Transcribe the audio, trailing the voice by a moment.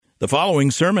The following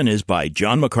sermon is by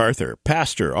John MacArthur,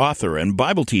 pastor, author, and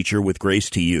Bible teacher with Grace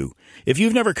to You. If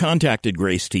you've never contacted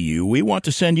Grace to You, we want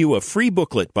to send you a free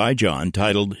booklet by John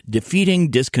titled Defeating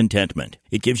Discontentment.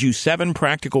 It gives you 7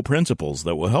 practical principles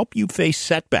that will help you face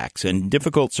setbacks and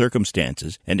difficult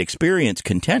circumstances and experience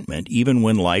contentment even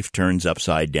when life turns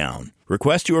upside down.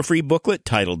 Request your free booklet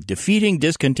titled Defeating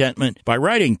Discontentment by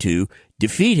writing to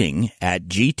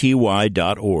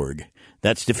defeating@gty.org.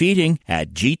 That's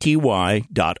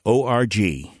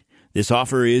defeating@gty.org. This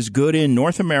offer is good in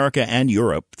North America and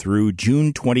Europe through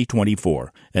June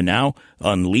 2024. And now,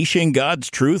 unleashing God's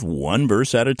truth one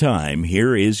verse at a time,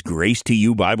 here is Grace to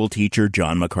You Bible teacher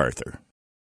John MacArthur.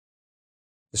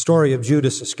 The story of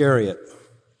Judas Iscariot.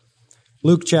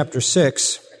 Luke chapter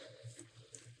 6.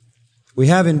 We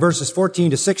have in verses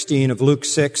 14 to 16 of Luke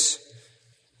 6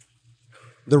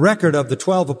 the record of the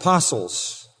 12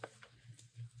 apostles.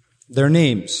 Their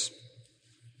names.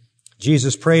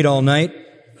 Jesus prayed all night.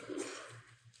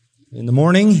 In the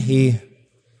morning, he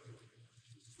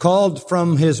called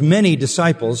from his many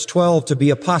disciples 12 to be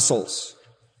apostles,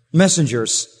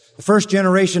 messengers, the first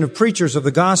generation of preachers of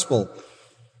the gospel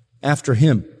after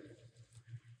him.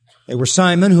 They were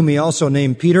Simon, whom he also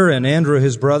named Peter, and Andrew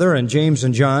his brother, and James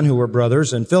and John, who were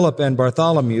brothers, and Philip and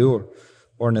Bartholomew,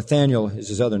 or Nathanael is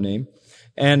his other name,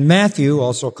 and Matthew,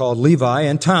 also called Levi,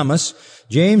 and Thomas,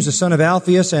 James the son of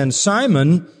Alphaeus, and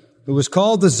Simon, who was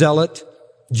called the Zealot,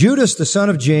 Judas the son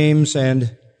of James,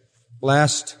 and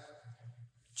last,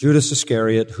 Judas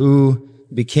Iscariot, who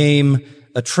became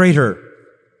a traitor.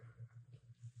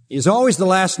 He is always the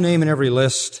last name in every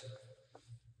list,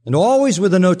 and always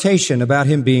with a notation about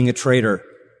him being a traitor.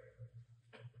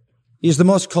 He is the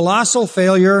most colossal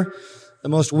failure, the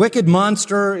most wicked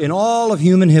monster in all of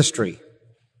human history.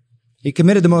 He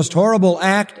committed the most horrible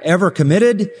act ever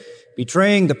committed,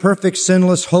 betraying the perfect,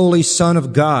 sinless, holy Son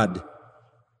of God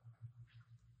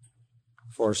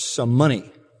for some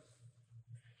money.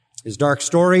 His dark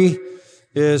story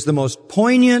is the most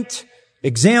poignant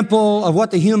example of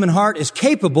what the human heart is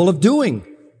capable of doing.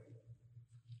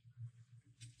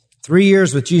 3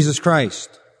 years with Jesus Christ.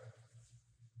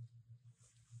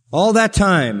 All that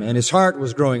time, and his heart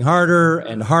was growing harder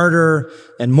and harder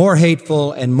and more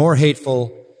hateful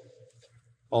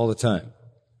all the time.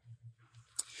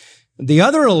 The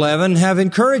other 11 have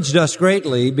encouraged us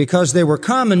greatly because they were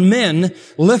common men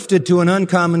lifted to an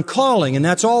uncommon calling, and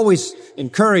that's always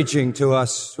encouraging to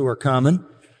us who are common.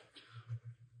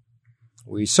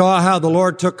 We saw how the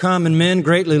Lord took common men,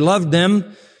 greatly loved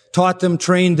them, taught them,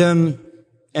 trained them,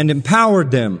 and empowered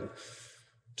them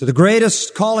to the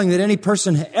greatest calling that any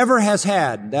person ever has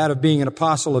had, that of being an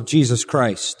apostle of Jesus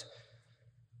Christ.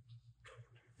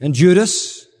 And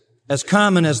Judas, as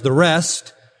common as the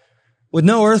rest, with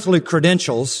no earthly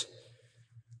credentials,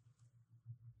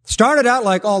 started out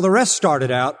like all the rest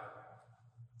started out,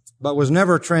 but was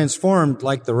never transformed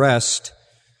like the rest.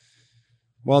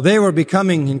 While they were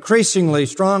becoming increasingly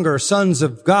stronger sons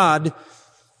of God,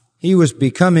 he was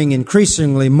becoming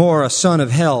increasingly more a son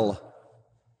of hell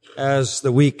as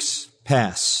the weeks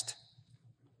passed.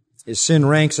 His sin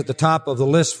ranks at the top of the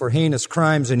list for heinous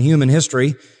crimes in human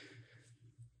history.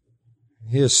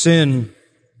 His sin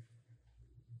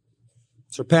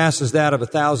surpasses that of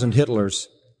 1,000 Hitlers.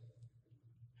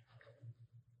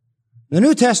 The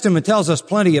New Testament tells us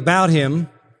plenty about him,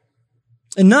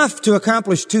 enough to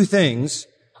accomplish 2 things,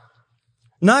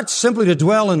 not simply to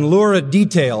dwell in lurid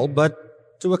detail, but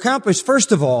to accomplish,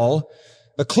 first of all,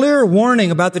 a clear warning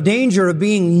about the danger of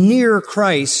being near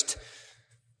Christ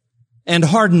and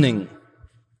hardening.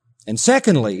 And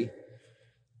secondly,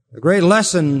 a great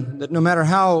lesson that no matter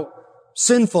how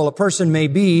sinful a person may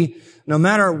be, no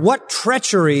matter what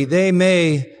treachery they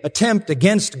may attempt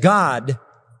against God,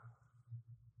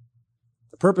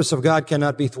 the purpose of God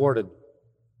cannot be thwarted.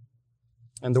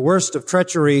 And the worst of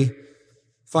treachery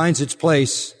finds its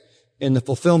place in the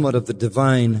fulfillment of the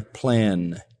divine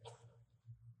plan.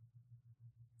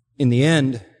 In the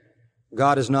end,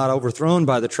 God is not overthrown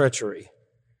by the treachery,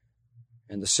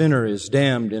 and the sinner is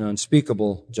damned in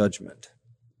unspeakable judgment.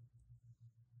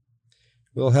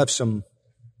 We'll have some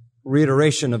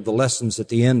reiteration of the lessons at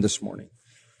the end this morning.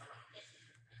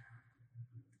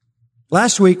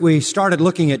 Last week we started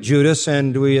looking at Judas,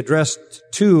 and we addressed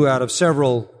 2 out of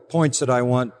several points that I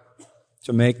want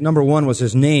to make. Number 1 was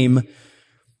his name.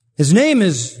 His name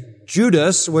is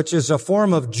Judas, which is a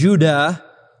form of Judah,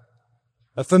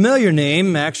 a familiar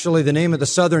name, actually the name of the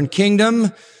southern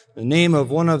kingdom, the name of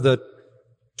one of the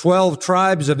 12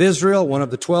 tribes of Israel, one of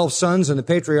the 12 sons in the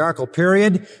patriarchal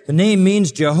period. The name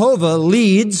means Jehovah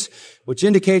leads, which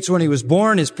indicates when he was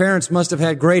born, his parents must have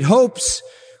had great hopes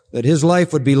that his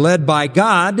life would be led by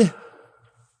God.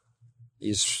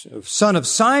 He's son of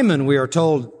Simon, we are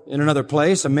told in another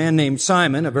place. A man named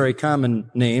Simon, a very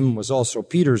common name, was also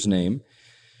Peter's name.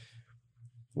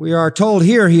 We are told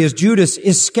here he is Judas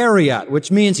Iscariot,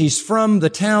 which means he's from the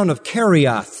town of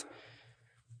Kerioth.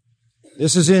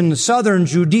 This is in southern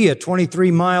Judea,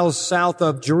 23 miles south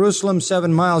of Jerusalem,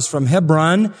 7 miles from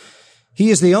Hebron.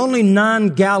 He is the only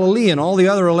non-Galilean. All the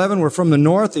other 11 were from the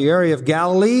north, the area of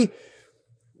Galilee.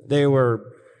 They were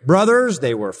brothers,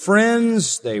 they were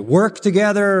friends, they worked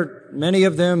together, many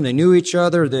of them, they knew each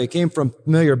other, they came from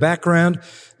familiar background.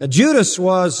 Now, Judas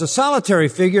was a solitary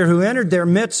figure who entered their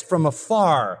midst from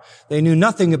afar. They knew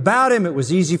nothing about him. It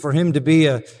was easy for him to be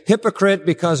a hypocrite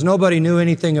because nobody knew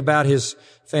anything about his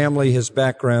family, his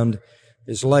background,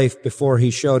 his life before he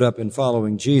showed up in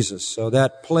following Jesus. So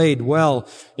that played well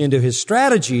into his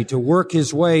strategy to work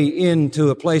his way into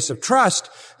a place of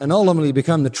trust and ultimately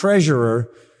become the treasurer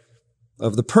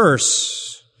of the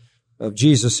purse of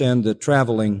Jesus and the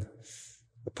traveling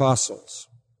apostles.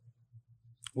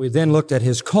 We then looked at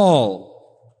his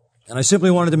call, and I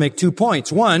simply wanted to make 2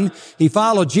 points. One, he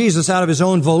followed Jesus out of his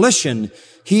own volition.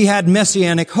 He had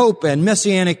messianic hope and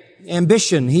messianic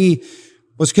ambition. He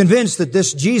was convinced that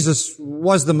this Jesus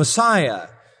was the Messiah,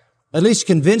 at least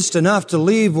convinced enough to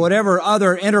leave whatever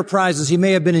other enterprises he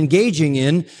may have been engaging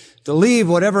in, to leave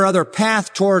whatever other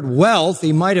path toward wealth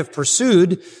he might have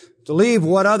pursued, to leave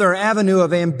what other avenue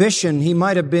of ambition he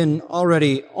might have been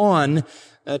already on,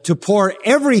 to pour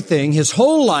everything, his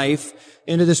whole life,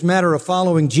 into this matter of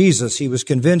following Jesus. He was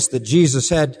convinced that Jesus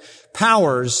had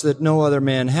powers that no other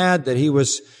man had, that he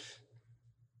was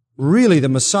really the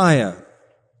Messiah.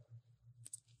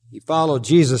 He followed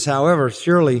Jesus, however,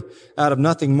 surely out of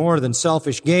nothing more than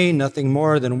selfish gain, nothing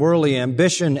more than worldly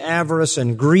ambition, avarice,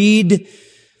 and greed.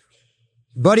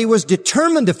 But he was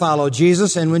determined to follow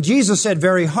Jesus, and when Jesus said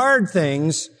very hard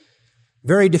things,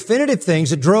 very definitive things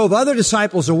that drove other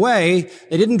disciples away,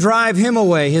 they didn't drive him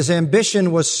away. His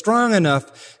ambition was strong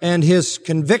enough, and his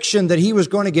conviction that he was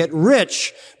going to get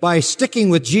rich by sticking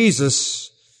with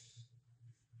Jesus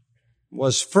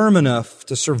was firm enough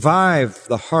to survive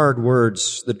the hard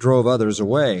words that drove others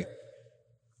away.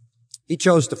 He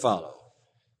chose to follow.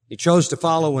 He chose to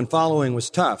follow when following was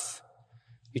tough.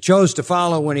 He chose to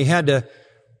follow when he had to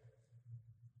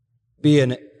be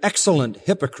an excellent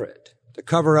hypocrite to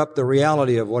cover up the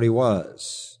reality of what he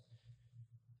was.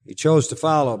 He chose to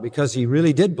follow because he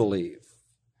really did believe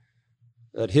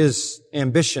that his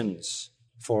ambitions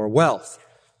for wealth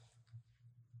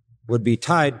would be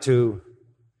tied to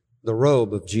the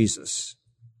robe of Jesus.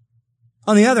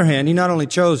 On the other hand, he not only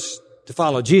chose to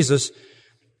follow Jesus,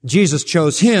 Jesus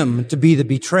chose him to be the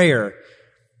betrayer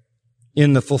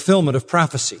in the fulfillment of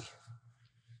prophecy.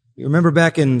 You remember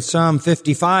back in Psalm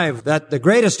 55 that the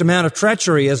greatest amount of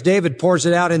treachery, as David pours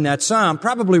it out in that psalm,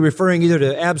 probably referring either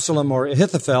to Absalom or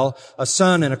Ahithophel, a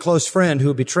son and a close friend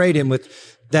who betrayed him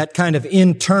with that kind of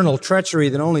internal treachery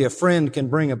that only a friend can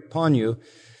bring upon you.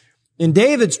 In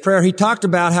David's prayer, he talked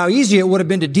about how easy it would have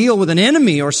been to deal with an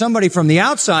enemy or somebody from the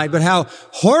outside, but how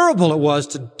horrible it was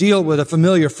to deal with a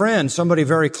familiar friend, somebody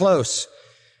very close.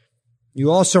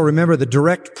 You also remember the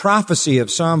direct prophecy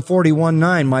of Psalm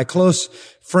 41:9, my close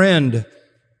friend,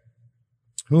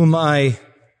 whom I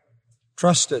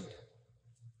trusted,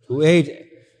 who ate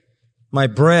my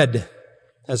bread,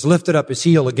 has lifted up his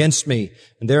heel against me.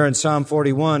 And there in Psalm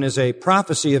 41 is a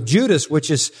prophecy of Judas,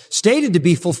 which is stated to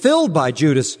be fulfilled by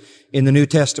Judas in the New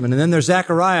Testament. And then there's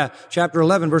Zechariah chapter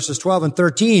 11, verses 12 and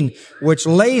 13, which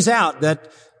lays out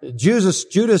that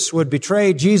Judas would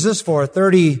betray Jesus for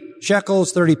 30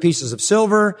 shekels, 30 pieces of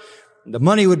silver. The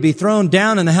money would be thrown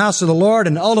down in the house of the Lord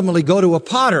and ultimately go to a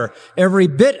potter. Every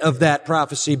bit of that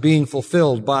prophecy being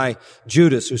fulfilled by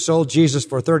Judas, who sold Jesus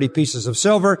for 30 pieces of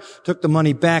silver, took the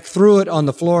money back, threw it on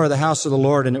the floor of the house of the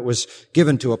Lord, and it was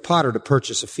given to a potter to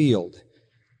purchase a field.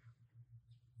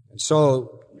 And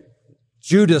so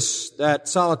Judas, that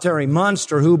solitary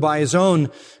monster who by his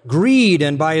own greed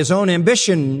and by his own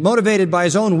ambition, motivated by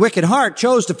his own wicked heart,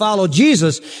 chose to follow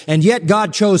Jesus, and yet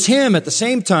God chose him at the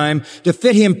same time to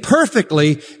fit him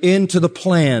perfectly into the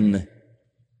plan.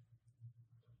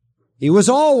 He was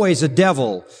always a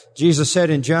devil, Jesus said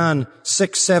in John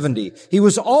 6:70. He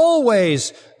was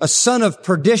always a son of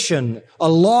perdition, a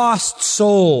lost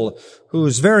soul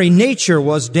whose very nature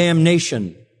was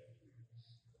damnation.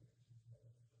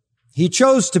 He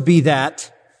chose to be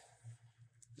that,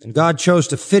 and God chose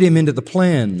to fit him into the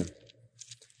plan.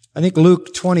 I think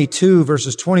Luke 22,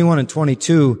 verses 21 and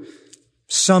 22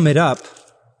 sum it up.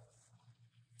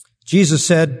 Jesus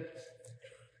said,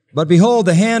 "But behold,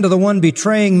 the hand of the one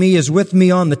betraying me is with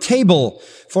me on the table.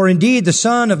 For indeed the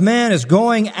Son of Man is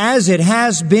going as it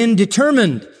has been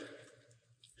determined."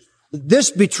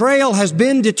 This betrayal has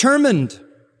been determined.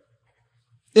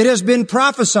 It has been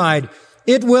prophesied.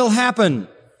 It will happen.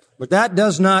 But that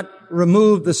does not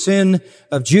remove the sin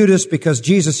of Judas, because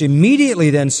Jesus immediately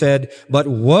then said, "But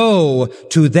woe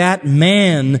to that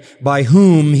man by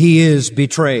whom he is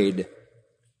betrayed."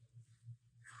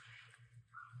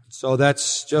 So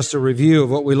that's just a review of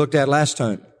what we looked at last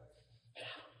time.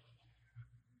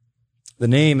 The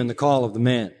name and the call of the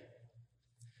man.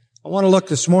 I want to look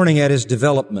this morning at his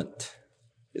development.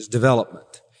 His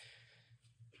development.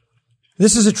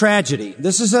 This is a tragedy.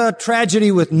 This is a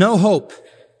tragedy with no hope,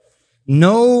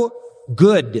 no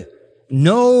good,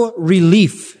 no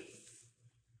relief,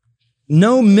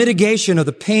 no mitigation of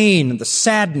the pain and the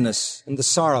sadness and the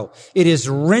sorrow. It is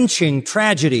wrenching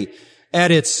tragedy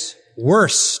at its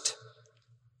worst.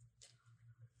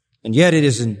 And yet it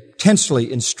is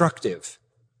intensely instructive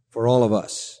for all of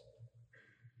us.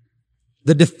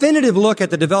 The definitive look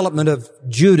at the development of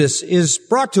Judas is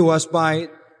brought to us by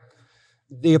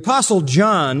the Apostle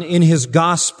John in his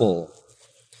Gospel.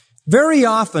 Very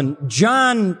often,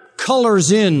 John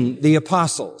colors in the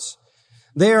apostles.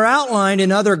 They are outlined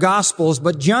in other Gospels,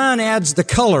 but John adds the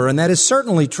color, and that is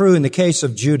certainly true in the case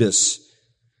of Judas.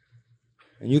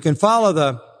 And you can follow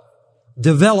the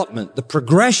development, the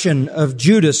progression of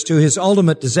Judas to his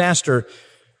ultimate disaster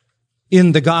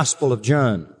in the Gospel of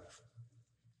John.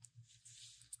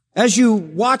 As you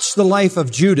watch the life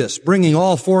of Judas, bringing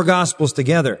all four Gospels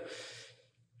together,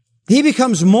 he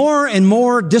becomes more and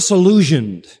more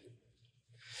disillusioned.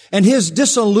 And his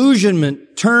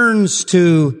disillusionment turns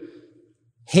to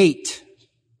hate.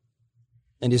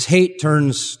 And his hate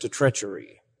turns to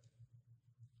treachery.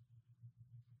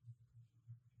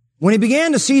 When he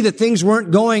began to see that things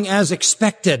weren't going as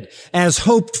expected, as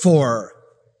hoped for,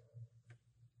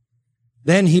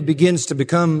 then he begins to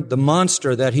become the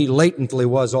monster that he latently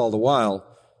was all the while.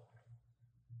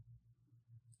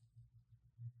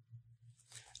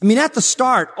 I mean, at the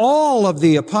start, all of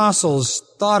the apostles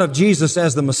thought of Jesus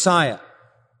as the Messiah,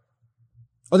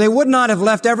 or they would not have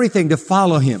left everything to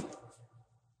follow him.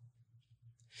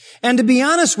 And to be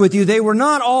honest with you, they were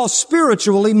not all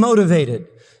spiritually motivated.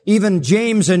 Even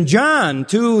James and John,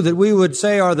 two that we would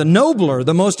say are the nobler,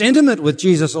 the most intimate with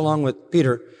Jesus along with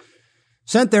Peter,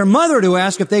 sent their mother to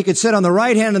ask if they could sit on the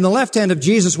right hand and the left hand of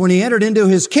Jesus when he entered into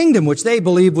his kingdom, which they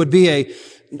believed would be an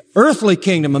earthly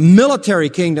kingdom, a military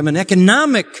kingdom, an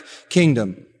economic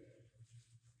kingdom.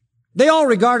 They all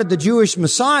regarded the Jewish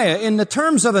Messiah in the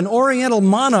terms of an oriental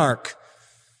monarch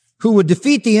who would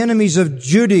defeat the enemies of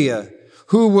Judea,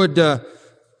 who would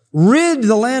rid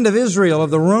the land of Israel of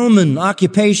the Roman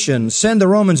occupation, send the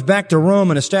Romans back to Rome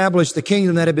and establish the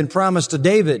kingdom that had been promised to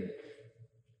David.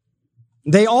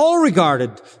 They all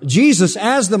regarded Jesus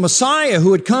as the Messiah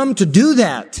who had come to do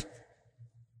that.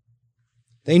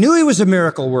 They knew he was a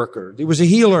miracle worker. He was a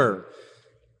healer.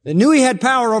 They knew he had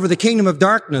power over the kingdom of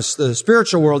darkness, the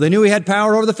spiritual world. They knew he had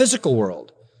power over the physical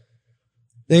world.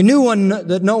 They knew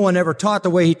that no one ever taught the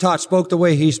way he taught, spoke the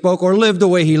way he spoke, or lived the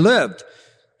way he lived.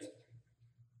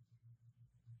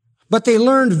 But they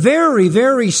learned very,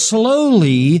 very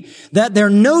slowly that their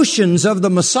notions of the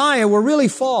Messiah were really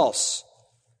false.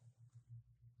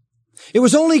 It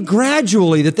was only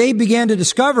gradually that they began to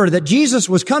discover that Jesus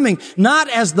was coming not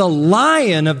as the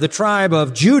Lion of the tribe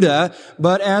of Judah,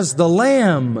 but as the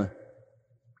Lamb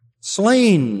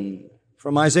slain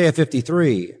from Isaiah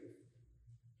 53.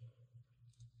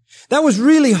 That was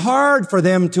really hard for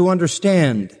them to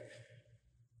understand.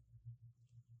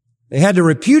 They had to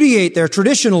repudiate their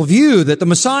traditional view that the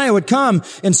Messiah would come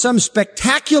in some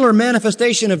spectacular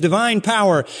manifestation of divine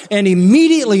power and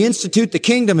immediately institute the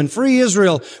kingdom and free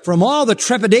Israel from all the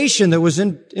trepidation that was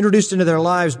introduced into their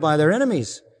lives by their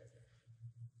enemies.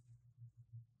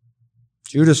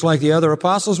 Judas, like the other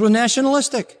apostles, was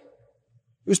nationalistic.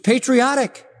 He was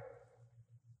patriotic.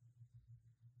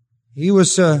 He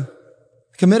was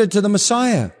committed to the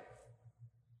Messiah.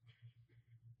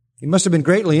 He must have been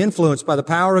greatly influenced by the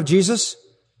power of Jesus,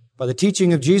 by the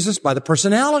teaching of Jesus, by the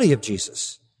personality of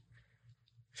Jesus.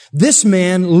 This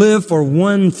man lived for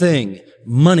one thing,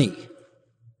 money.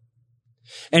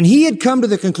 And he had come to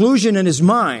the conclusion in his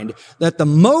mind that the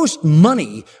most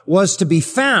money was to be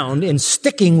found in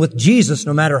sticking with Jesus,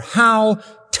 no matter how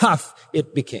tough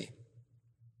it became.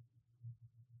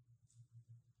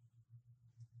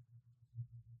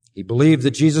 He believed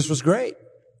that Jesus was great,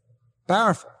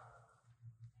 powerful.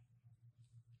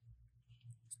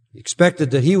 He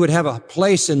expected that he would have a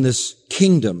place in this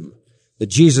kingdom that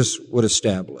Jesus would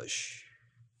establish.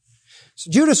 So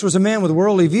Judas was a man with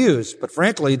worldly views, but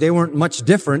frankly, they weren't much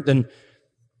different than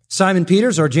Simon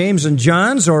Peter's or James and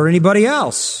John's or anybody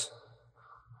else.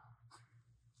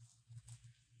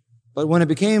 But when it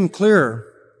became clear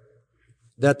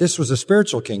that this was a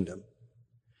spiritual kingdom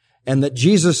and that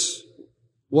Jesus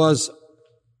was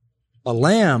a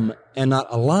lamb and not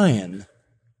a lion,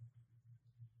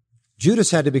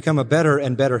 Judas had to become a better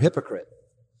and better hypocrite.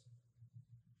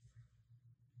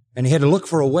 And he had to look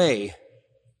for a way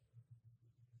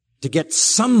to get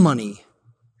some money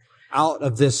out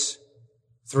of this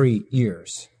 3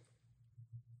 years.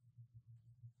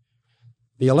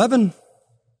 The 11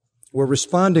 were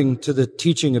responding to the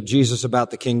teaching of Jesus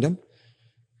about the kingdom,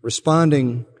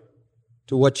 responding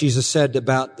to what Jesus said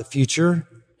about the future,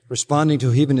 responding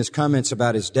to even his comments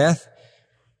about his death,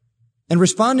 and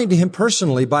responding to him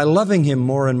personally by loving him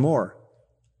more and more.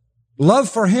 Love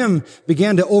for him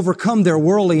began to overcome their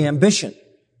worldly ambition.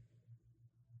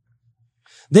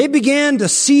 They began to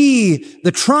see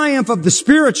the triumph of the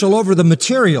spiritual over the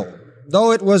material,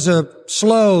 though it was a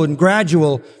slow and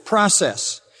gradual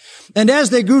process. And as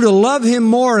they grew to love him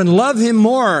more and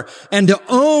to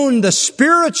own the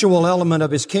spiritual element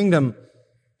of his kingdom,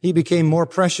 he became more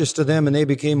precious to them and they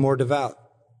became more devout.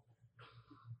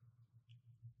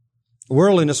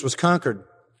 Worldliness was conquered.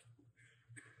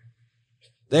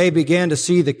 They began to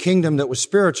see the kingdom that was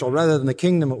spiritual rather than the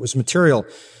kingdom that was material.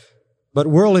 But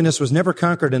worldliness was never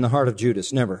conquered in the heart of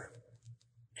Judas, never.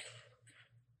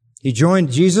 He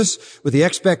joined Jesus with the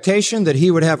expectation that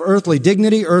he would have earthly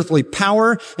dignity, earthly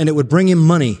power, and it would bring him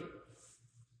money.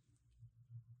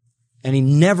 And he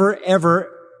never, ever,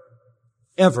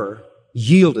 ever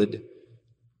yielded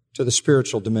to the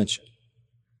spiritual dimension.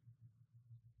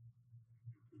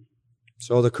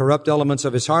 So the corrupt elements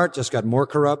of his heart just got more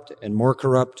corrupt and more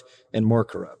corrupt and more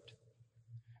corrupt.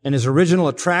 And his original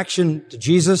attraction to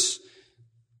Jesus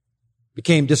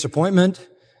became disappointment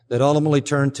that ultimately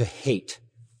turned to hate.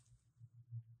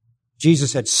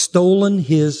 Jesus had stolen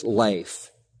his life.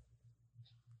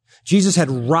 Jesus had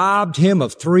robbed him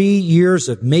of 3 years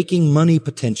of making money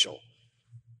potential.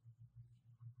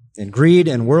 And greed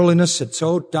and worldliness had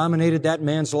so dominated that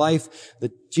man's life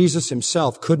that Jesus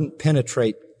himself couldn't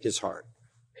penetrate his heart.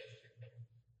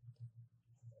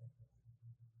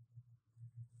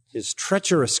 His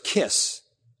treacherous kiss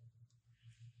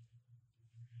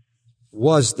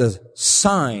was the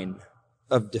sign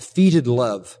of defeated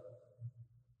love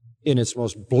in its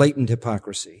most blatant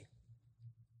hypocrisy.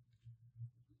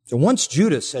 So once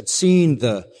Judas had seen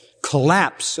the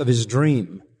collapse of his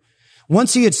dream,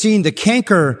 once he had seen the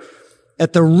canker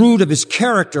at the root of his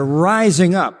character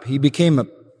rising up, he became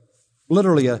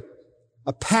literally a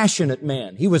passionate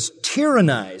man. He was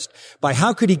tyrannized by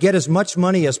how could he get as much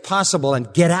money as possible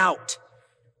and get out.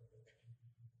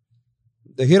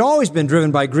 He had always been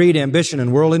driven by greed, ambition,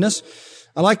 and worldliness.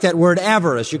 I like that word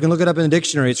avarice. You can look it up in the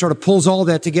dictionary. It sort of pulls all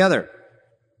that together.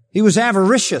 He was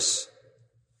avaricious.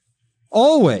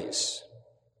 Always.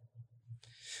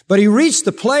 But he reached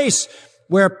the place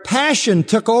where passion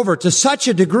took over to such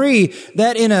a degree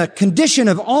that in a condition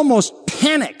of almost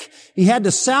panic, he had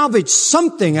to salvage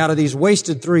something out of these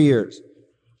wasted 3 years.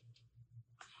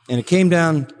 And it came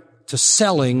down to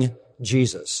selling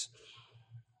Jesus.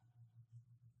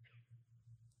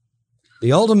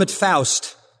 The ultimate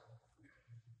Faust,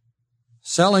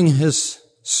 selling his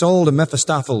soul to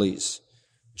Mephistopheles.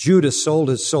 Judas sold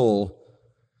his soul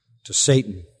to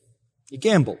Satan. He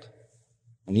gambled,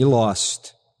 and he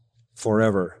lost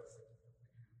forever.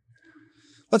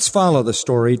 Let's follow the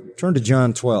story. Turn to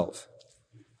John 12.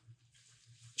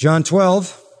 John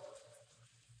 12,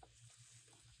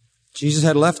 Jesus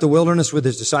had left the wilderness with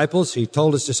his disciples. He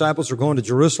told his disciples we're going to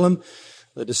Jerusalem.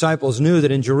 The disciples knew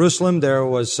that in Jerusalem there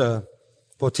was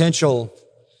potential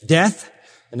death,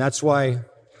 and that's why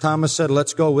Thomas said,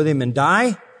 let's go with him and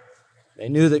die. They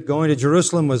knew that going to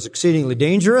Jerusalem was exceedingly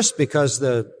dangerous because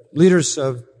the leaders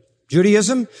of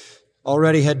Judaism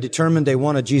already had determined they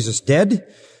wanted Jesus dead.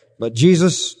 But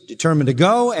Jesus determined to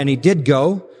go, and he did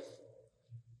go.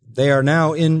 They are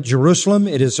now in Jerusalem.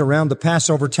 It is around the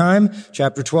Passover time.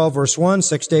 Chapter 12, verse 1,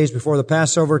 6 days before the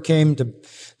Passover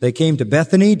they came to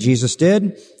Bethany, Jesus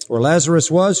did, where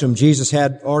Lazarus was, whom Jesus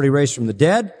had already raised from the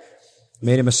dead.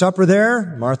 Made him a supper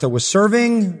there. Martha was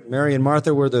serving. Mary and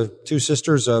Martha were the two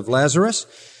sisters of Lazarus.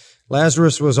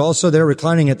 Lazarus was also there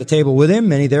reclining at the table with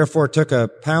him, and he therefore took a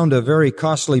pound of very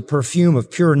costly perfume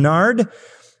of pure nard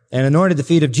and anointed the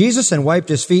feet of Jesus and wiped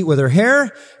his feet with her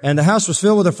hair, and the house was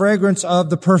filled with the fragrance of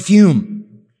the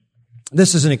perfume.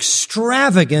 This is an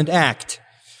extravagant act.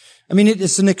 I mean, it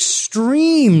is an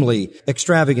extremely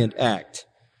extravagant act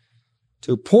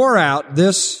to pour out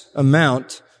this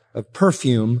amount of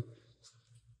perfume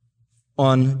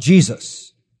on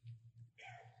Jesus.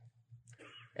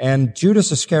 And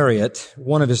Judas Iscariot,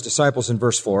 one of his disciples in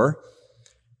verse 4,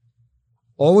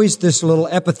 always this little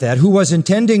epithet, who was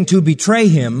intending to betray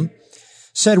him,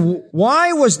 said,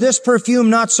 why was this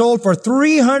perfume not sold for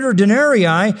 300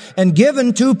 denarii and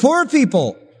given to poor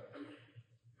people?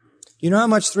 You know how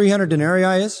much 300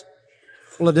 denarii is?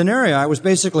 Well, a denarii was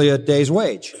basically a day's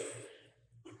wage.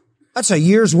 That's a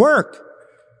year's work.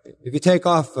 If you take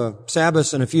off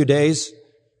Sabbath and a few days,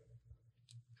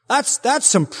 that's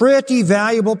some pretty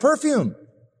valuable perfume.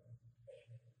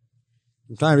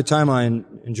 From time to time, I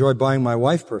enjoy buying my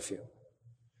wife perfume.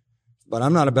 But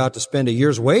I'm not about to spend a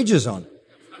year's wages on it.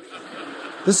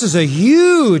 This is a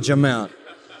huge amount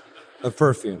of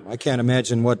perfume. I can't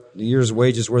imagine what a year's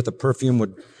wages worth of perfume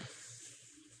would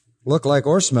look like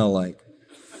or smell like.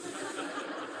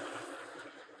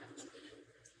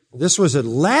 This was a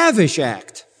lavish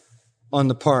act on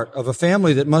the part of a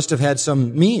family that must have had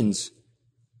some means.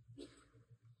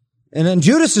 And then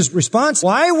Judas's response,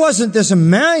 why wasn't this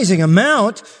amazing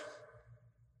amount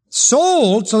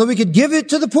sold so that we could give it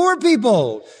to the poor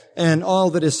people? And all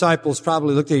the disciples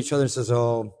probably looked at each other and says,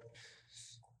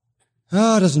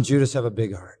 doesn't Judas have a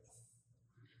big heart?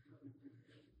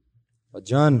 But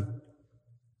John,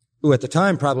 who at the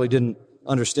time probably didn't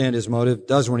understand his motive,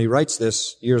 does when he writes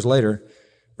this years later.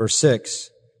 Verse 6,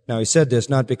 now he said this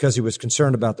not because he was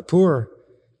concerned about the poor,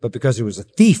 but because he was a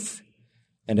thief.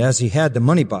 And as he had the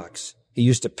money box, he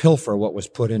used to pilfer what was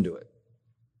put into it.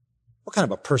 What kind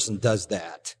of a person does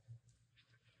that?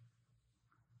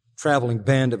 Traveling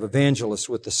band of evangelists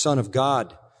with the Son of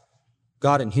God,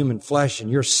 God in human flesh,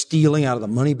 and you're stealing out of the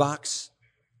money box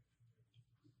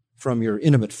from your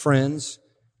intimate friends,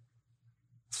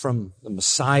 from the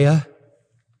Messiah.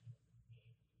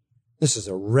 This is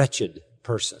a wretched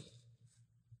person.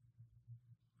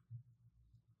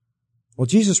 Well,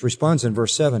 Jesus responds in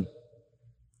verse 7.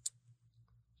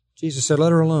 Jesus said,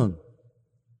 let her alone,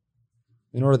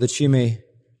 in order that she may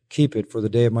keep it for the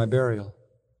day of my burial.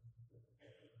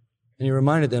 And he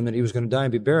reminded them that he was going to die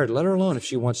and be buried. Let her alone if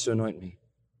she wants to anoint me.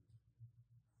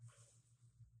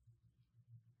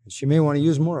 And she may want to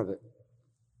use more of it.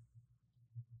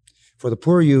 For the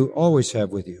poor you always have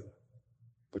with you,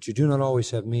 but you do not always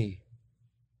have me.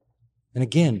 And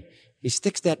again, he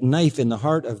sticks that knife in the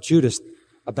heart of Judas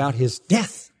about his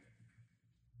death.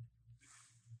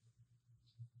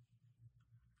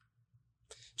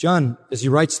 John, as he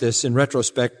writes this in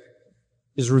retrospect,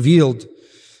 is revealed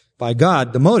by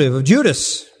God the motive of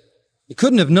Judas. He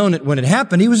couldn't have known it when it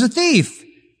happened. He was a thief.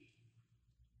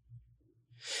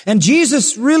 And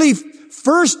Jesus really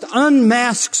first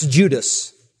unmasks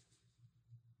Judas.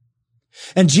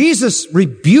 And Jesus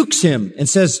rebukes him and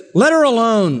says, let her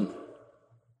alone.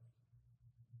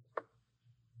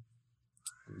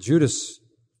 Judas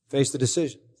faced the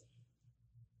decision.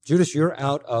 Judas, you're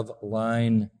out of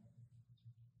line.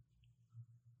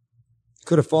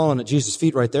 Could have fallen at Jesus'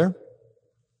 feet right there.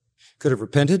 Could have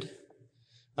repented.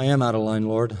 I am out of line,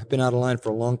 Lord. I've been out of line for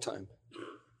a long time.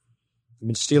 I've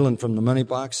been stealing from the money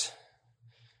box.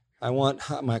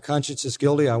 My conscience is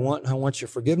guilty. I want your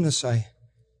forgiveness. I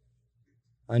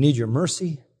need your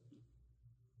mercy.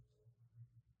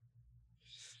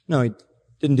 No, he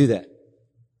didn't do that.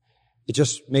 It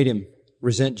just made him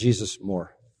resent Jesus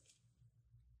more.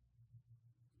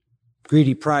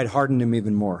 Greedy pride hardened him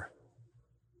even more.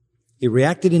 He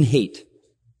reacted in hate,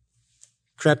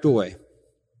 crept away,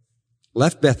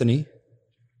 left Bethany,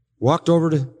 walked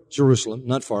over to Jerusalem,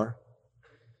 not far,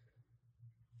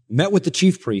 met with the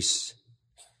chief priests,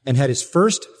 and had his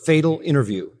first fatal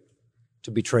interview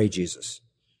to betray Jesus.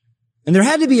 And there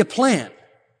had to be a plan,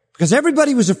 because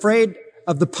everybody was afraid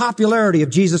of the popularity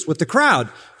of Jesus with the crowd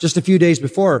just a few days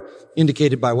before,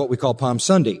 indicated by what we call Palm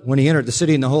Sunday, when he entered the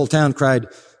city and the whole town cried,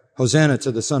 Hosanna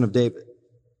to the Son of David.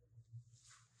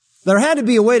 There had to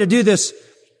be a way to do this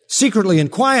secretly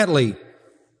and quietly.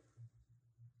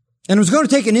 And it was going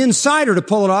to take an insider to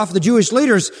pull it off. The Jewish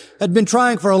leaders had been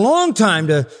trying for a long time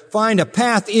to find a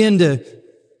path in to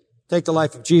take the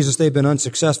life of Jesus. They've been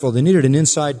unsuccessful. They needed an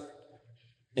inside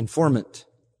informant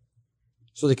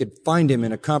so they could find him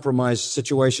in a compromised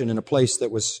situation in a place that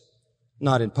was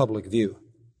not in public view.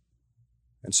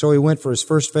 And so he went for his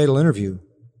first fatal interview.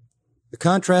 The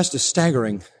contrast is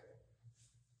staggering.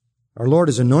 Our Lord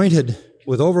is anointed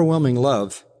with overwhelming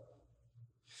love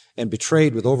and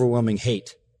betrayed with overwhelming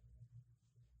hate.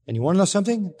 And you want to know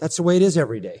something? That's the way it is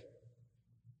every day.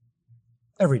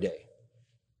 Every day.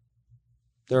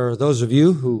 There are those of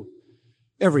you who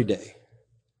every day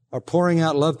are pouring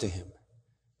out love to him,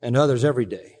 and others every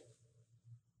day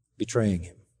betraying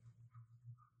him,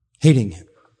 hating him.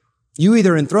 You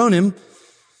either enthrone him,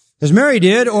 as Mary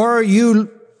did, or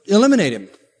you eliminate him,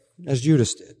 as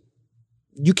Judas did.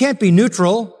 You can't be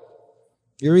neutral.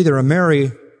 You're either a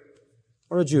Mary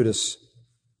or a Judas.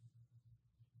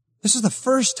 This is the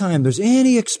first time there's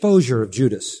any exposure of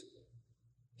Judas.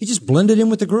 He just blended in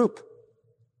with the group.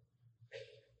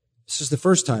 This is the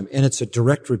first time, and it's a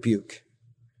direct rebuke.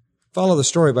 Follow the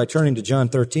story by turning to John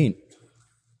 13.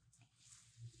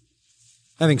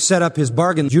 Having set up his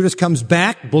bargain, Judas comes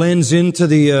back, blends into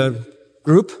the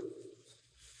group.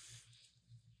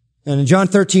 And in John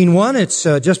 13:1, it's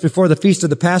just before the feast of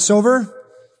the Passover.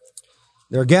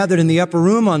 They're gathered in the upper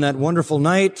room on that wonderful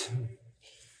night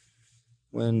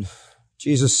when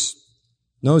Jesus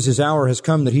knows his hour has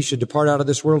come that he should depart out of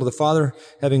this world to the Father,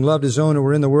 having loved his own who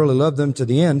were in the world, he loved them to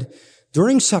the end.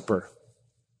 During supper,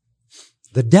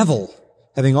 the devil,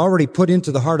 having already put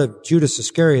into the heart of Judas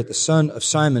Iscariot, the son of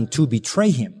Simon, to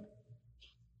betray him.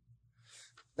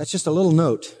 That's just a little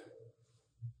note.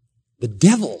 The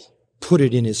devil put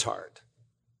it in his heart.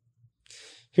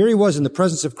 Here he was in the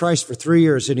presence of Christ for 3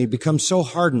 years, and he'd become so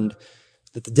hardened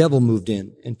that the devil moved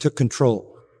in and took control.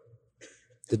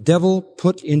 The devil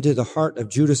put into the heart of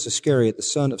Judas Iscariot, the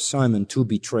son of Simon, to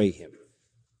betray him.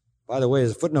 By the way,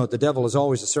 as a footnote, the devil is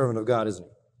always a servant of God, isn't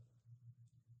he?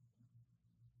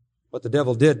 What the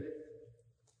devil did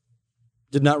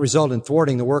not result in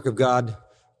thwarting the work of God.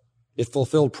 It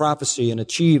fulfilled prophecy and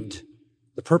achieved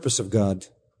the purpose of God.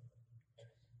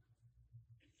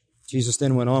 Jesus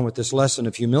then went on with this lesson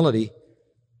of humility.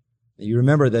 You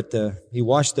remember that he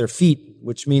washed their feet,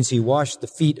 which means he washed the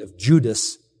feet of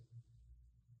Judas.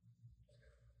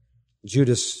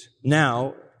 Judas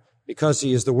now, because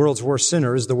he is the world's worst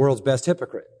sinner, is the world's best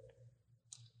hypocrite.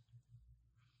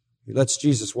 He lets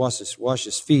Jesus wash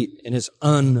his feet and is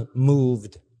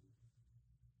unmoved.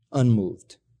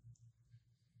 Unmoved.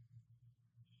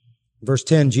 Verse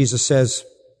 10, Jesus says,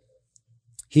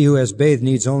 he who has bathed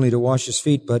needs only to wash his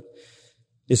feet, but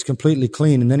is completely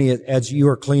clean. And then he adds, you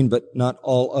are clean, but not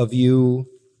all of you.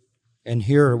 And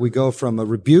here we go from a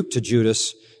rebuke to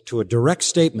Judas to a direct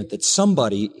statement that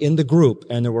somebody in the group,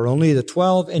 and there were only the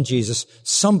 12 and Jesus,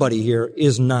 somebody here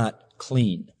is not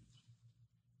clean.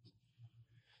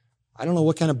 I don't know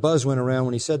what kind of buzz went around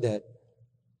when he said that.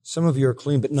 Some of you are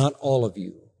clean, but not all of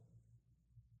you.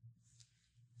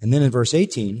 And then in verse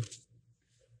 18,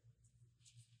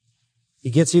 he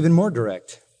gets even more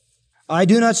direct. I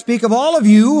do not speak of all of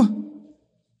you.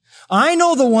 I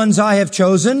know the ones I have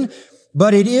chosen,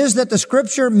 but it is that the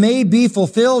scripture may be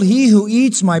fulfilled. He who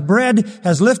eats my bread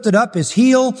has lifted up his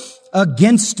heel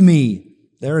against me.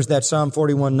 There's that Psalm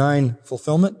 41:9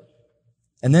 fulfillment.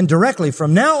 And then directly,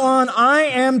 from now on, I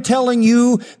am telling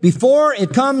you before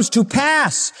it comes to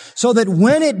pass, so that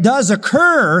when it does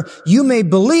occur, you may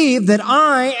believe that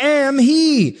I am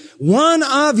he. One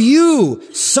of you,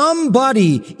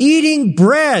 somebody eating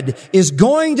bread, is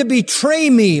going to betray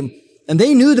me. And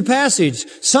they knew the passage.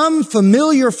 Some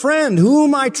familiar friend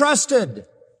whom I trusted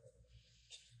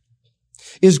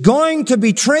is going to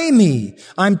betray me.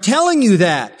 I'm telling you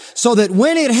that so that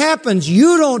when it happens,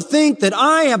 you don't think that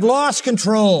I have lost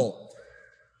control.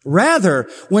 Rather,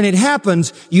 when it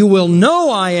happens, you will know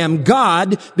I am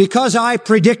God because I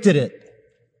predicted it.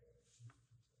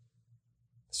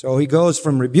 So he goes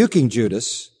from rebuking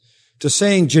Judas to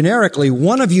saying generically,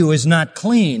 one of you is not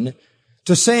clean,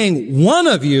 to saying one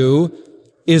of you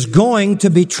is going to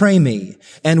betray me.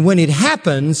 And when it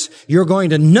happens, you're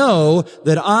going to know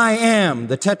that I am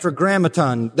the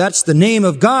Tetragrammaton. That's the name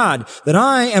of God, that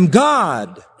I am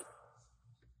God.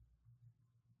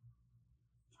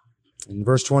 In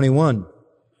verse 21,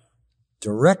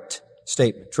 direct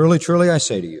statement. Truly, truly, I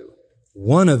say to you,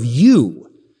 one of you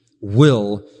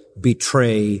will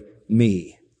betray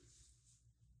me.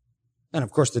 And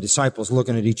of course, the disciples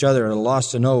looking at each other and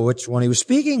lost to know which one he was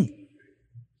speaking.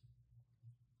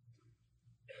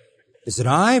 Is it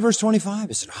I? Verse 25.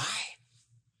 Is it I?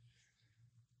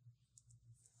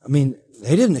 I mean,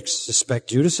 they didn't suspect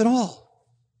Judas at all.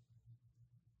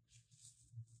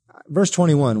 Verse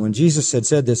 21, when Jesus had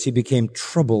said this, he became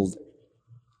troubled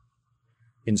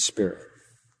in spirit.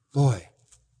 Boy,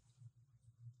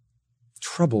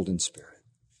 troubled in spirit.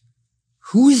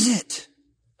 Who is it?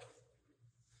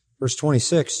 Verse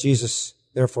 26, Jesus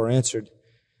therefore answered,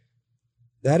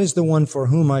 that is the one for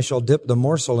whom I shall dip the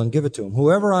morsel and give it to him.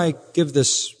 Whoever I give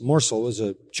this morsel is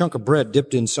a chunk of bread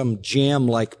dipped in some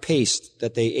jam-like paste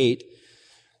that they ate.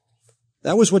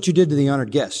 That was what you did to the honored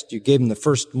guest. You gave him the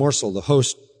first morsel. The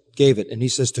host gave it. And he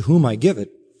says, to whom I give it,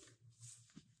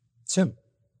 it's him.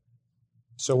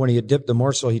 So when he had dipped the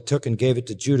morsel, he took and gave it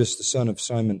to Judas, the son of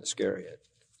Simon Iscariot.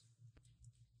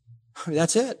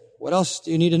 That's it. What else do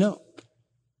you need to know?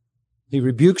 He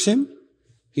rebukes him.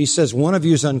 He says, one of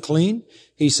you is unclean.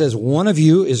 He says, one of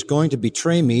you is going to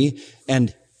betray me,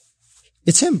 and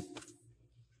it's him.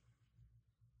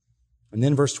 And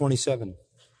then verse 27.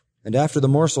 And after the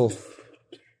morsel,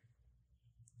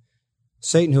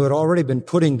 Satan, who had already been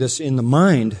putting this in the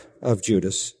mind of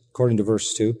Judas, according to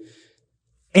verse 2,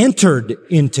 entered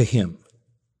into him.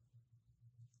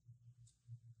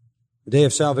 The day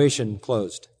of salvation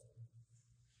closed.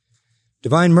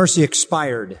 Divine mercy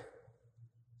expired.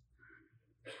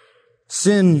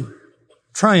 Sin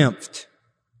triumphed.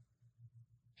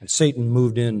 And Satan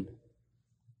moved in.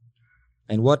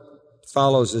 And what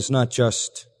follows is not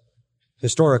just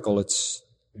historical, it's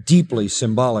deeply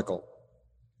symbolical.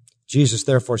 Jesus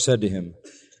therefore said to him,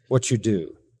 what you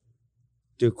do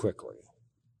quickly.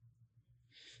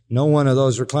 No one of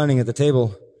those reclining at the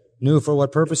table knew for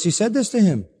what purpose he said this to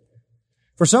him.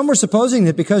 For some were supposing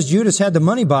that because Judas had the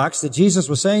money box, that Jesus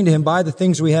was saying to him, buy the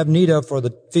things we have need of for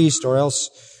the feast, or else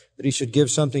that he should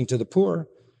give something to the poor.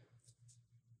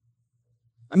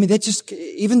 I mean,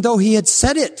 even though he had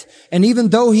said it, and even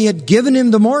though he had given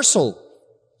him the morsel,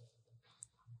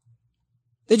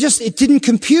 it didn't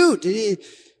compute.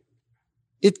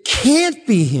 It can't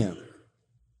be him.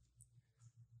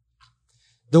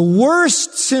 The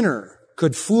worst sinner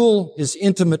could fool his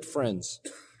intimate friends.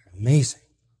 Amazing.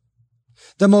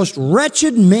 The most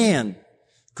wretched man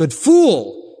could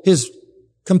fool his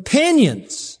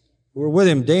companions who were with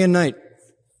him day and night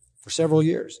for several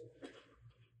years.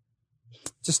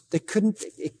 They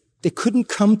couldn't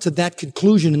come to that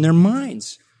conclusion in their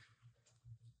minds.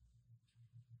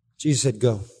 Jesus said,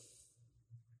 go.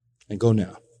 And go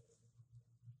now.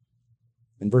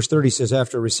 And verse 30 says,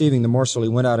 after receiving the morsel, he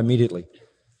went out immediately.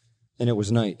 And it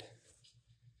was night.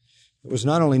 It was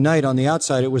not only night on the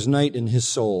outside, it was night in his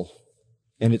soul.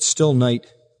 And it's still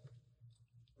night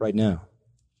right now.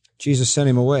 Jesus sent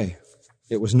him away.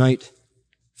 It was night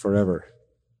forever.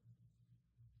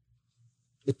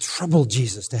 It troubled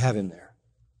Jesus to have him there.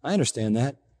 I understand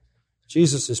that.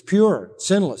 Jesus is pure,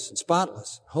 sinless, and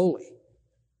spotless, holy.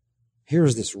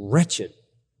 Here's this wretched,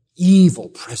 evil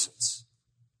presence.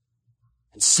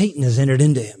 And Satan has entered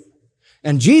into him.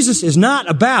 And Jesus is not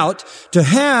about to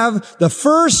have the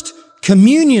first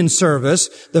communion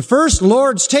service, the first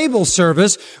Lord's table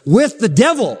service with the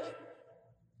devil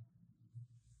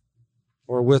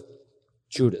or with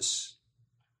Judas.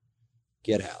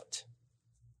 Get out.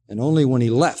 And only when he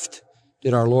left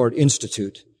did our Lord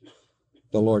institute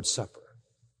the Lord's Supper.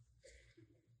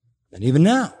 And even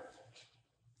now,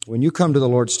 when you come to the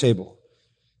Lord's table,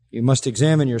 you must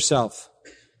examine yourself,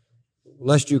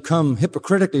 lest you come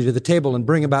hypocritically to the table and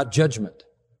bring about judgment.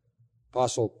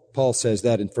 Apostle Paul says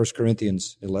that in 1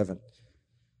 Corinthians 11.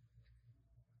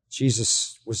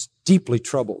 Jesus was deeply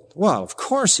troubled. Well, of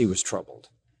course he was troubled.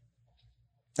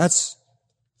 That's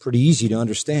pretty easy to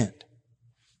understand.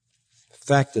 The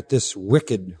fact that this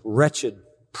wicked, wretched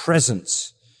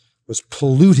presence was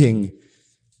polluting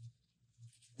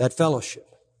that fellowship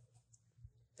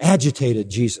agitated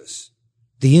Jesus.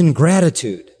 The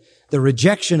ingratitude, the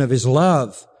rejection of his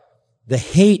love, the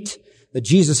hate that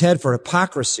Jesus had for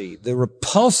hypocrisy, the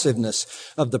repulsiveness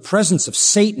of the presence of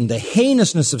Satan, the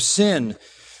heinousness of sin,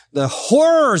 the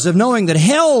horrors of knowing that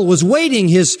hell was waiting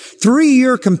his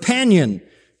 3-year companion,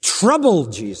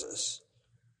 troubled Jesus.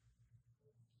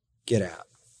 Get out.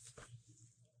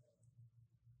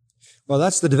 Well,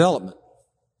 that's the development.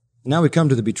 Now we come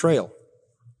to the betrayal.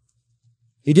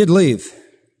 He did leave.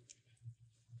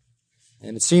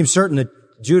 And it seems certain that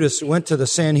Judas went to the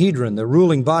Sanhedrin, the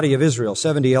ruling body of Israel,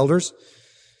 70 elders,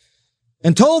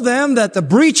 and told them that the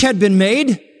breach had been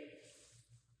made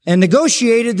and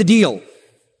negotiated the deal.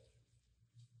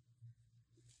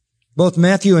 Both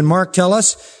Matthew and Mark tell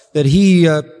us that he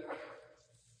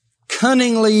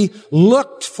cunningly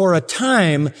looked for a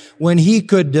time when he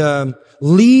could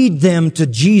lead them to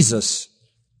Jesus.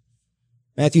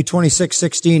 Matthew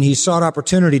 26:16, he sought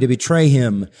opportunity to betray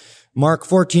him. Mark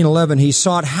 14:11, he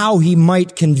sought how he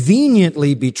might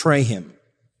conveniently betray him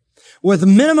with a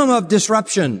minimum of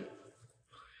disruption.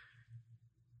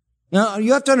 Now,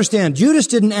 you have to understand, Judas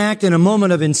didn't act in a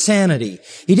moment of insanity.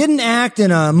 He didn't act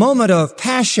in a moment of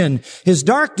passion. His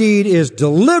dark deed is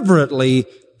deliberately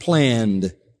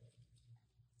planned.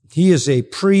 He is a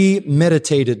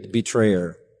premeditated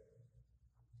betrayer.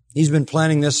 He's been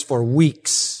planning this for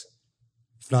weeks,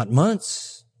 if not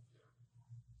months.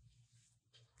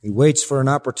 He waits for an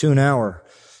opportune hour.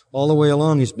 All the way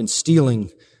along, he's been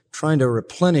stealing, trying to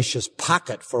replenish his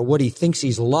pocket for what he thinks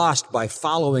he's lost by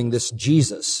following this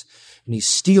Jesus. And he's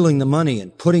stealing the money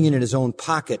and putting it in his own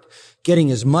pocket,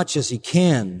 getting as much as he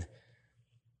can.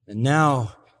 And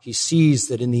now he sees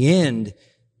that in the end,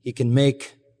 he can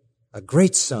make a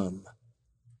great sum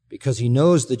because he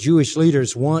knows the Jewish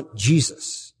leaders want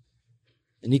Jesus.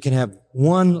 And he can have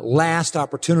one last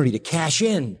opportunity to cash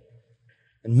in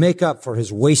and make up for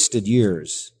his wasted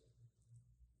years.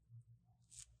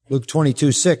 Luke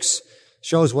 22:6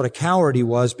 shows what a coward he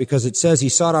was, because it says he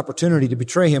sought opportunity to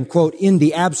betray him, quote, in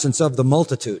the absence of the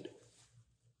multitude.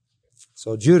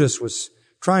 So Judas was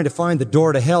trying to find the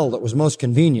door to hell that was most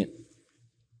convenient.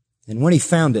 And when he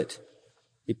found it,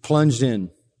 he plunged in.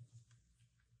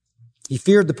 He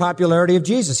feared the popularity of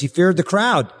Jesus. He feared the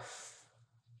crowd.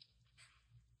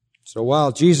 So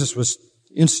while Jesus was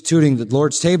instituting the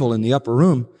Lord's table in the upper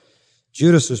room,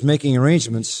 Judas was making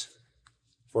arrangements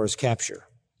for his capture.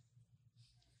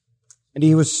 And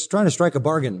he was trying to strike a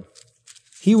bargain.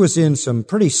 He was in some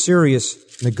pretty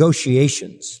serious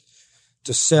negotiations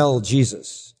to sell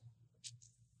Jesus.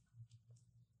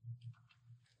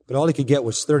 But all he could get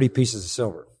was 30 pieces of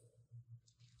silver.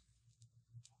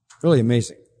 Really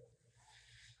amazing.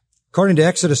 According to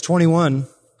Exodus 21,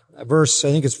 I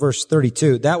think it's verse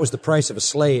 32, that was the price of a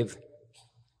slave.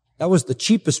 That was the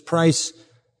cheapest price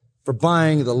for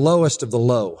buying the lowest of the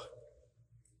low.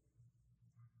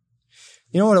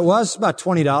 You know what it was? About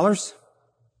 $20,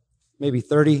 maybe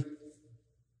 $30.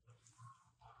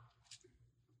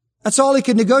 That's all he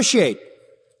could negotiate.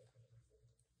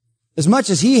 As much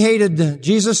as he hated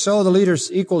Jesus, so the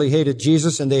leaders equally hated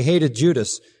Jesus, and they hated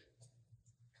Judas.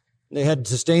 They had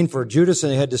disdain for Judas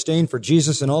and they had disdain for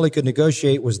Jesus, and all he could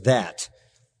negotiate was that.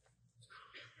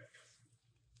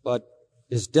 But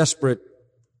his desperate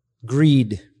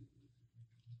greed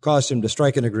caused him to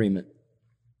strike an agreement.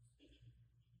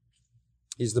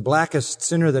 He's the blackest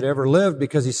sinner that ever lived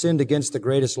because he sinned against the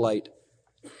greatest light.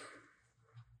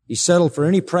 He settled for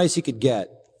any price he could get.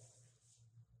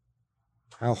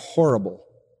 How horrible.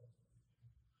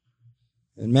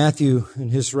 And Matthew, in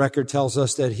his record, tells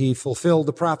us that he fulfilled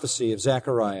the prophecy of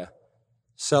Zechariah,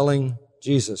 selling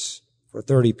Jesus for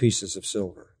 30 pieces of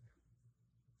silver.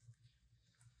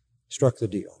 Struck the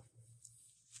deal.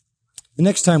 The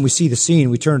next time we see the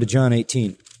scene, we turn to John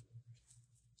 18.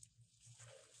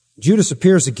 Judas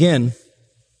appears again,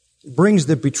 brings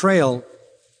the betrayal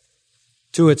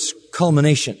to its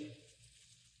culmination.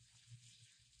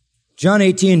 John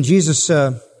 18, Jesus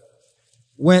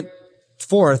went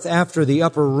forth after the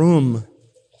upper room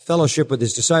fellowship with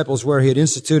his disciples, where he had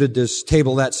instituted this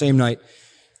table that same night.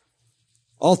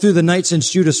 All through the night since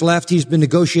Judas left, he's been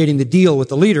negotiating the deal with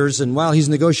the leaders, and while he's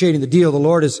negotiating the deal, the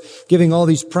Lord is giving all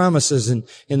these promises in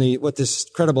this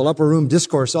credible upper room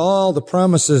discourse. All the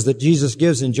promises that Jesus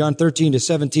gives in John 13 to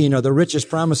 17 are the richest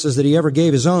promises that he ever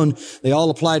gave his own. They all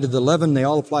apply to the 11, they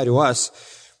all apply to us.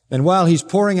 And while he's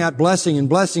pouring out blessing and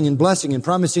blessing and blessing and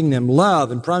promising them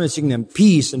love and promising them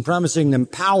peace and promising them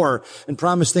power and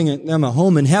promising them a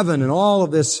home in heaven and all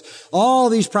of this, all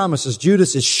these promises,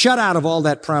 Judas is shut out of all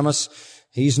that promise.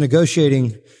 He's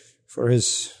negotiating for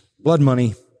his blood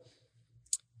money.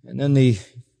 And then the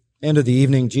end of the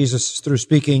evening, Jesus, through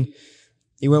speaking,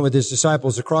 he went with his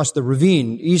disciples across the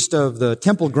ravine east of the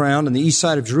temple ground on the east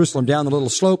side of Jerusalem, down the little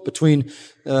slope between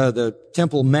the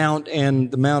Temple Mount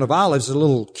and the Mount of Olives, a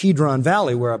little Kidron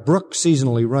Valley where a brook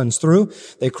seasonally runs through.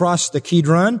 They crossed the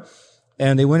Kidron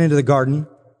and they went into the garden.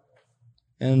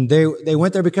 And they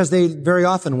went there because they very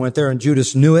often went there, and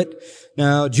Judas knew it.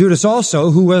 Now, Judas also,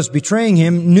 who was betraying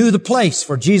him, knew the place,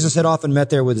 for Jesus had often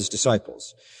met there with his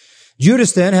disciples.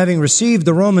 Judas then, having received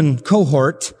the Roman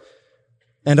cohort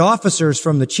and officers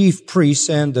from the chief priests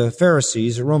and the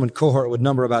Pharisees, a Roman cohort would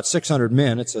number about 600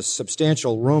 men. It's a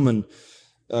substantial Roman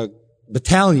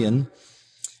battalion.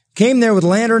 Came there with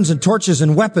lanterns and torches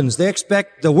and weapons. They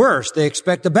expect the worst. They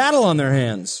expect a battle on their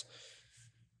hands.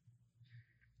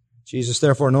 Jesus,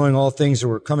 therefore, knowing all things that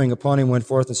were coming upon him, went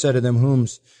forth and said to them, "Whom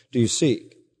do you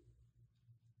seek?"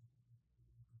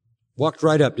 Walked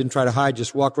right up, didn't try to hide,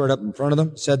 just walked right up in front of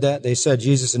them, said that. They said,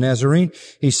 "Jesus the Nazarene."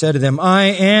 He said to them, "I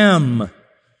am."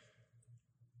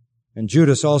 And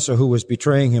Judas also, who was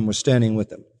betraying him, was standing with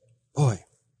them. Boy.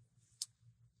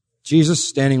 Jesus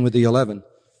standing with the 11.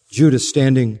 Judas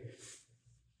standing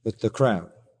with the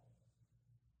crowd.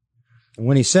 And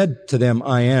when he said to them,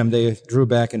 "I am," they drew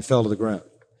back and fell to the ground.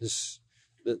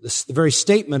 The very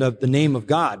statement of the name of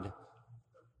God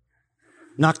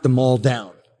knocked them all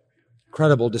down.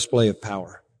 Incredible display of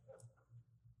power.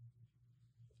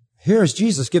 Here is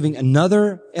Jesus giving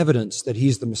another evidence that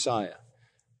he's the Messiah.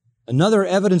 Another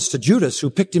evidence to Judas, who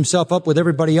picked himself up with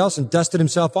everybody else and dusted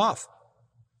himself off.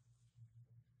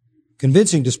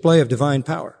 Convincing display of divine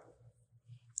power,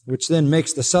 which then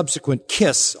makes the subsequent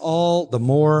kiss all the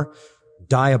more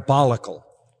diabolical.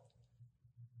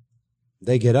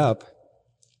 They get up,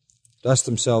 dust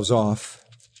themselves off,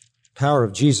 power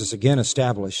of Jesus again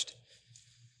established.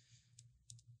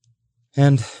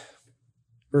 And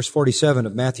verse 47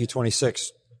 of Matthew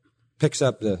 26 picks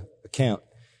up the account.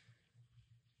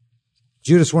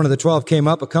 Judas, one of the 12, came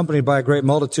up, accompanied by a great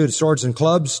multitude of swords and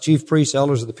clubs, chief priests,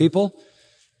 elders of the people.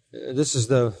 This is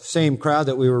the same crowd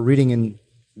that we were reading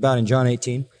about in John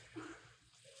 18.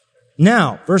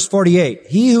 Now, verse 48,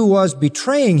 he who was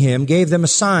betraying him gave them a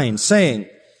sign, saying,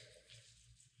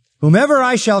 whomever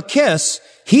I shall kiss,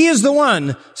 he is the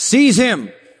one, seize him.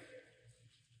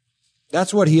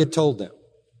 That's what he had told them.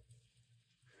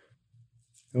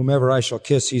 Whomever I shall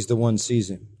kiss, he's the one,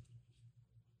 seize him.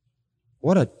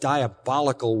 What a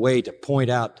diabolical way to point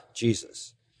out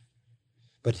Jesus.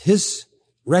 But his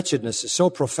wretchedness is so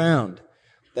profound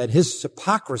that his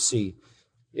hypocrisy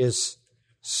is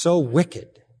so wicked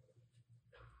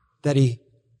that he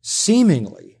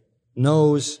seemingly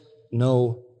knows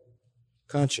no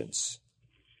conscience.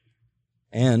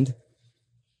 And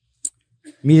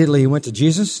immediately he went to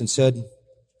Jesus and said,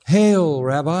 "Hail,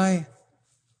 Rabbi,"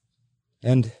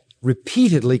 and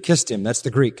repeatedly kissed him. That's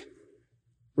the Greek.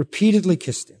 Repeatedly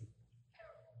kissed him.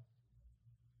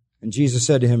 And Jesus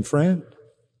said to him, "Friend,"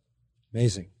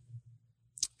 amazing,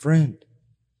 "friend,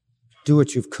 do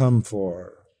what you've come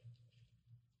for."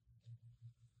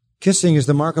 Kissing is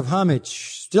the mark of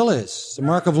homage, still is. It's a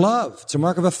mark of love. It's a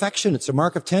mark of affection. It's a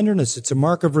mark of tenderness. It's a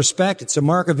mark of respect. It's a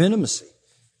mark of intimacy.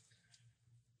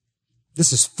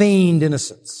 This is feigned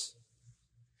innocence.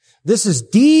 This is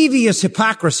devious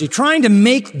hypocrisy, trying to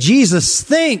make Jesus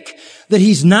think that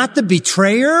he's not the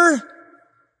betrayer.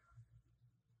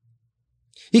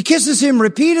 He kisses him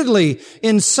repeatedly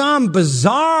in some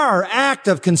bizarre act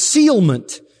of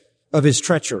concealment of his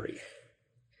treachery.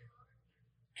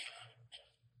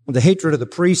 The hatred of the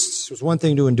priests was one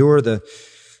thing to endure, the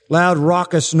loud,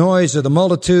 raucous noise of the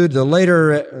multitude, the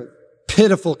later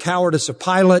pitiful cowardice of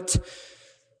Pilate,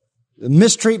 the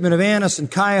mistreatment of Annas and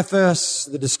Caiaphas,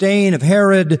 the disdain of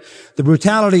Herod, the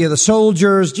brutality of the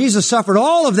soldiers. Jesus suffered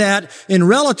all of that in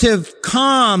relative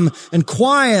calm and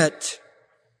quiet.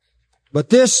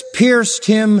 But this pierced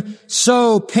him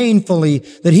so painfully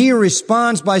that he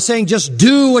responds by saying, "Just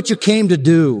do what you came to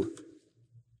do."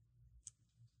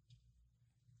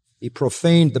 He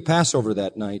profaned the Passover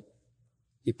that night.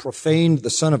 He profaned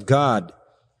the Son of God.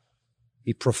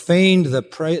 He profaned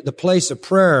the place of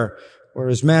prayer where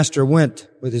his master went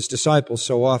with his disciples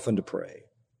so often to pray.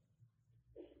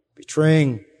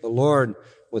 Betraying the Lord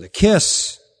with a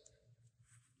kiss.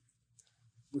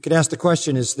 We could ask the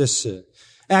question, is this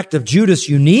act of Judas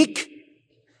unique?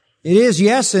 It is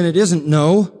yes, and it isn't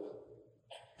no.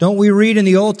 Don't we read in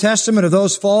the Old Testament of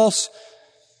those false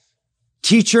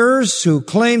teachers who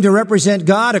claim to represent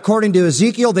God? According to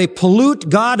Ezekiel, they pollute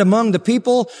God among the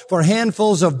people for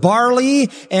handfuls of barley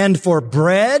and for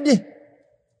bread.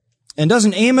 And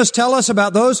doesn't Amos tell us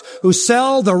about those who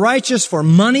sell the righteous for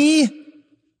money?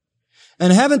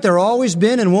 And haven't there always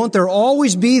been and won't there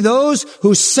always be those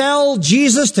who sell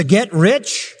Jesus to get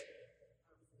rich?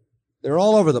 They're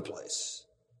all over the place.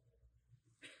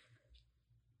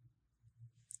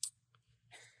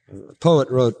 A poet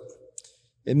wrote,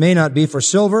 "It may not be for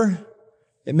silver,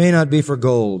 it may not be for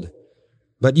gold,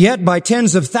 but yet by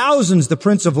tens of thousands the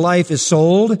Prince of Life is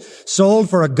sold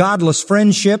for a godless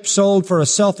friendship, sold for a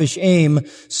selfish aim,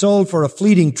 sold for a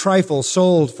fleeting trifle,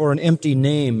 sold for an empty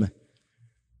name.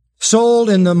 Sold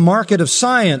in the market of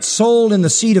science, sold in the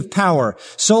seat of power,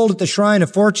 sold at the shrine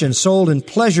of fortune, sold in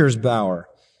pleasure's bower.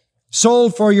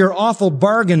 Sold for your awful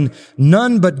bargain,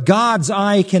 none but God's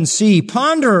eye can see.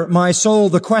 Ponder, my soul,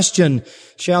 the question,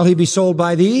 shall he be sold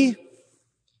by thee?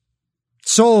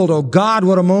 Sold, O God,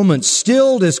 what a moment.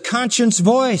 Stilled is conscience'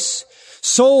 voice.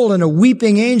 Sold, and a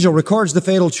weeping angel records the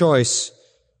fatal choice.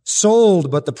 Sold,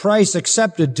 but the price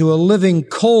accepted to a living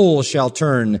coal shall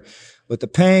turn, with the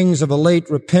pangs of a late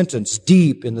repentance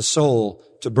deep in the soul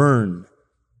to burn.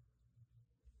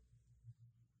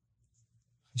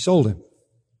 He sold him.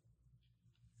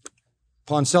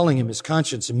 Upon selling him, his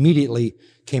conscience immediately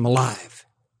came alive.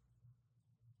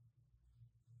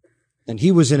 And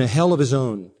he was in a hell of his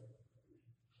own,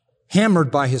 hammered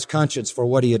by his conscience for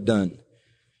what he had done.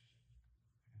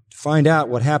 To find out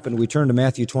what happened, we turn to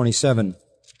Matthew 27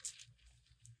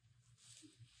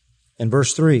 and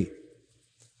verse 3.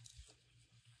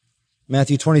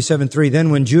 Matthew 27:3. Then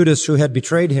when Judas, who had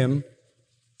betrayed him,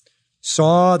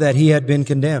 saw that he had been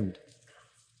condemned,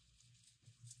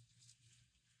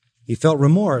 he felt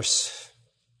remorse.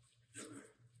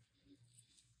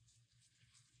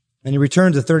 And he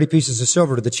returned the 30 pieces of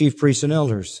silver to the chief priests and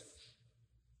elders,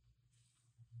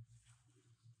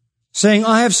 saying,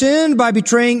 "I have sinned by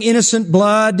betraying innocent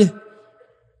blood."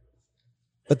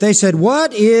 But they said,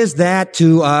 "What is that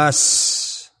to us?"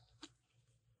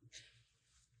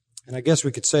 And I guess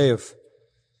we could say of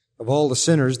all the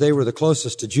sinners, they were the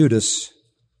closest to Judas.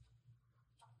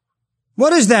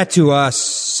 What is that to us?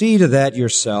 See to that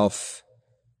yourself.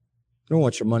 I don't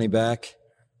want your money back.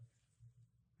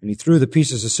 And he threw the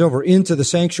pieces of silver into the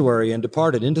sanctuary and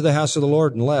departed into the house of the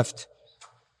Lord and left.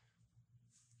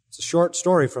 It's a short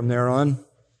story from there on.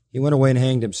 He went away and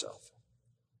hanged himself.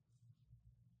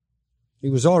 He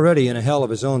was already in a hell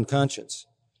of his own conscience.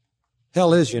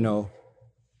 Hell is, a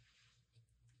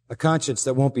conscience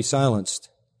that won't be silenced.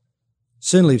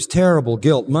 Sin leaves terrible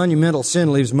guilt. Monumental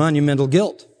sin leaves monumental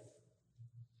guilt.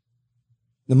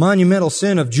 The monumental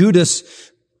sin of Judas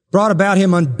brought about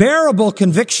him unbearable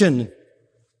conviction.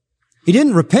 He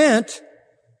didn't repent.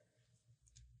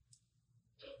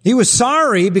 He was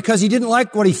sorry because he didn't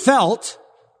like what he felt.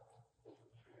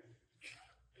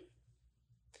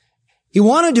 He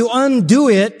wanted to undo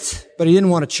it, but he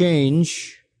didn't want to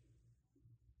change.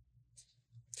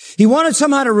 He wanted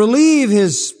somehow to relieve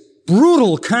his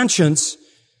brutal conscience.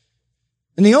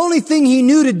 And the only thing he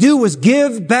knew to do was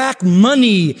give back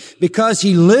money because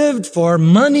he lived for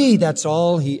money. That's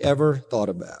all he ever thought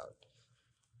about.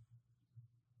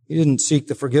 He didn't seek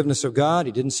the forgiveness of God.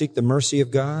 He didn't seek the mercy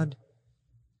of God.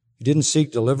 He didn't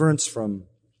seek deliverance from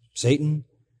Satan.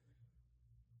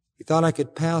 He thought, I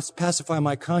could pacify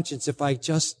my conscience if I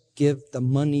just give the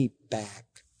money back.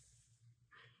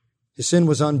 His sin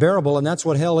was unbearable, and that's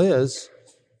what hell is.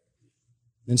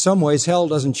 In some ways, hell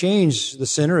doesn't change the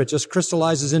sinner. It just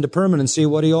crystallizes into permanency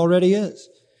what he already is.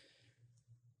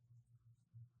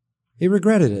 He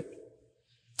regretted it.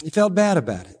 He felt bad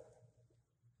about it.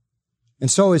 And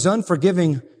so his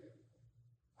unforgiving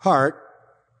heart,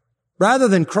 rather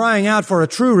than crying out for a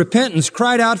true repentance,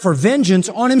 cried out for vengeance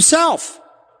on himself,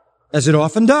 as it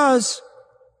often does.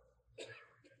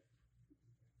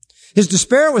 His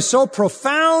despair was so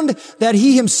profound that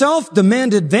he himself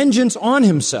demanded vengeance on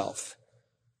himself.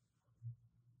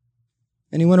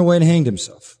 And he went away and hanged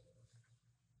himself.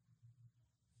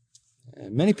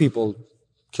 And many people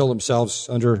kill themselves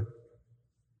under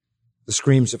the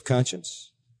screams of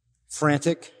conscience.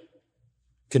 Frantic,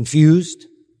 confused,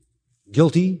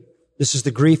 guilty. This is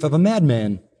the grief of a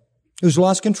madman who's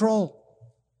lost control.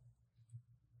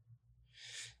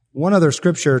 One other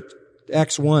scripture,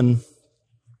 Acts 1,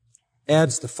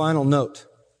 adds the final note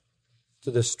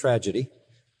to this tragedy.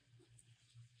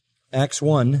 Acts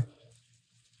 1.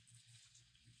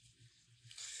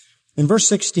 In verse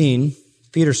 16,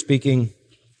 Peter speaking,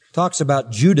 talks about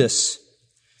Judas.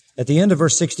 At the end of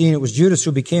verse 16, it was Judas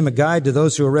who became a guide to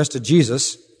those who arrested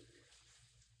Jesus.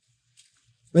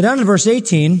 But down in verse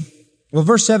 18,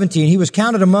 verse 17, he was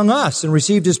counted among us and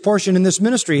received his portion in this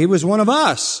ministry. He was one of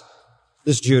us,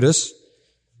 this Judas.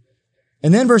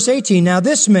 And then verse 18, now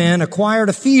this man acquired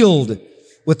a field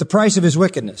with the price of his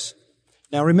wickedness.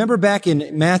 Now remember back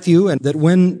in Matthew, and that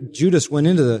when Judas went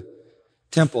into the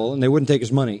temple and they wouldn't take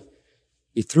his money,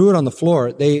 he threw it on the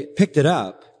floor. They picked it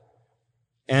up.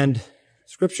 And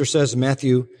Scripture says in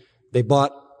Matthew, they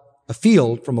bought a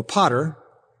field from a potter.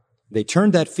 They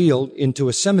turned that field into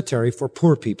a cemetery for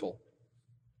poor people.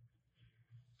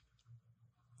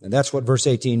 And that's what verse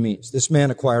 18 means. This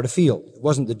man acquired a field. It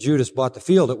wasn't that Judas bought the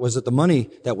field. It was that the money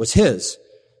that was his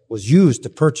was used to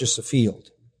purchase a field.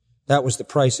 That was the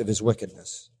price of his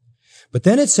wickedness. But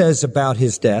then it says about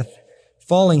his death,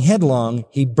 falling headlong,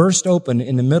 he burst open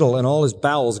in the middle and all his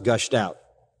bowels gushed out.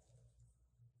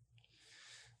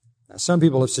 Now, some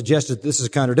people have suggested this is a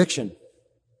contradiction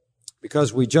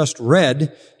because we just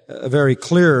read a very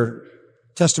clear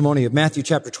testimony of Matthew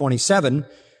chapter 27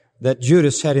 that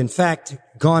Judas had in fact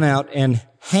gone out and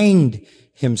hanged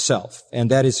himself.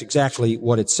 And that is exactly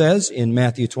what it says in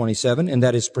Matthew 27, and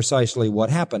that is precisely what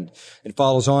happened. It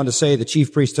follows on to say the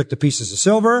chief priests took the pieces of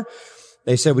silver.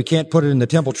 They said, we can't put it in the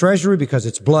temple treasury because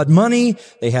it's blood money.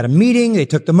 They had a meeting. They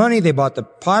took the money. They bought the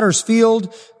potter's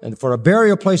field and for a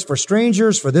burial place for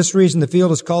strangers. For this reason, the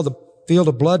field is called the field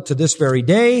of blood to this very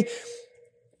day.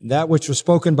 That which was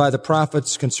spoken by the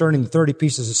prophets concerning the 30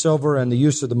 pieces of silver and the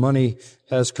use of the money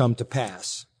has come to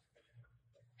pass.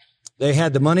 They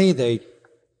had the money. They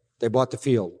bought the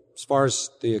field. As far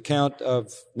as the account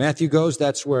of Matthew goes,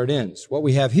 that's where it ends. What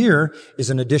we have here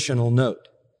is an additional note.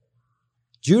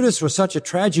 Judas was such a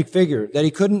tragic figure that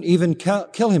he couldn't even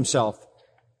kill himself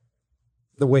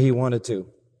the way he wanted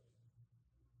to.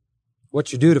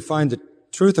 What you do to find the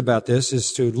truth about this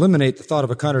is to eliminate the thought of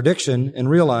a contradiction and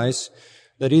realize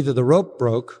that either the rope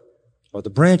broke or the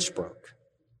branch broke.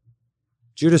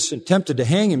 Judas attempted to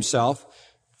hang himself,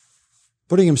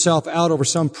 putting himself out over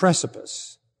some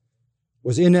precipice,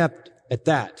 was inept at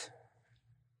that.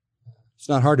 It's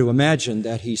not hard to imagine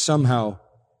that he somehow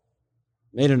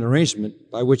made an arrangement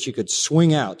by which he could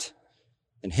swing out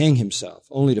and hang himself,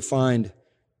 only to find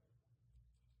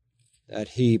that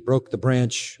he broke the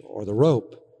branch or the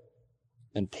rope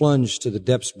and plunged to the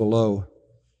depths below,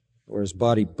 where his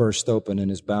body burst open and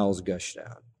his bowels gushed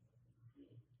out.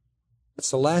 That's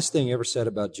the last thing ever said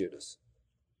about Judas.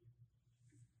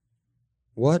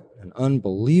 What an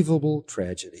unbelievable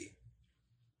tragedy.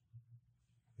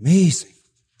 Amazing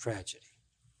tragedy.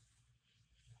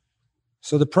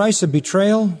 So the price of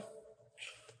betrayal,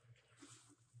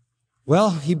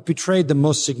 well, he betrayed the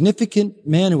most significant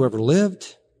man who ever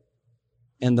lived,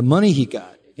 and the money he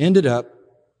got ended up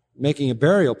making a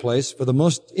burial place for the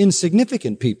most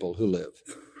insignificant people who live,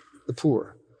 the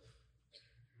poor.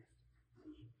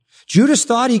 Judas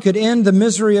thought he could end the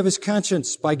misery of his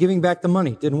conscience by giving back the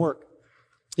money. It didn't work.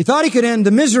 He thought he could end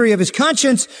the misery of his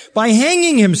conscience by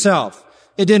hanging himself.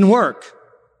 It didn't work.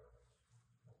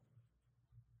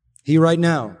 He right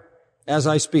now, as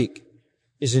I speak,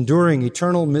 is enduring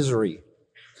eternal misery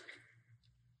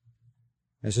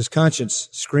as his conscience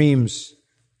screams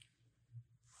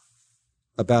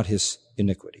about his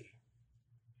iniquity.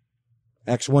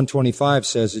 Acts 1:25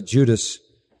 says that Judas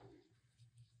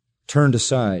turned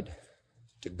aside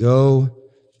to go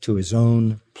to his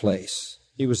own place.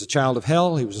 He was a child of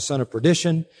hell. He was a son of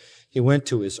perdition. He went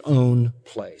to his own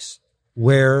place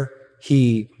where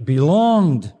he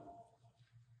belonged.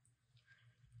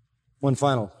 One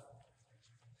final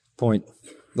point.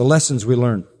 The lessons we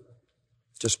learn,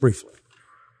 just briefly.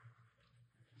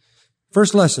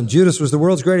 First lesson, Judas was the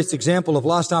world's greatest example of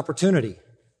lost opportunity.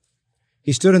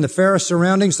 He stood in the fairest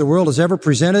surroundings the world has ever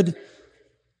presented,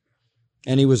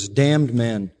 and he was a damned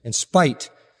man in spite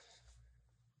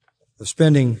of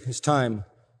spending his time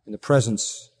in the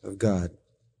presence of God.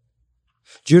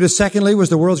 Judas, secondly, was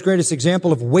the world's greatest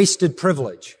example of wasted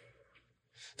privilege.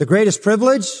 The greatest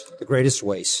privilege, the greatest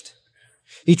waste.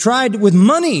 He tried with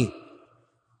money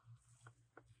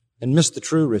and missed the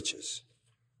true riches.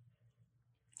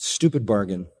 Stupid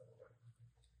bargain.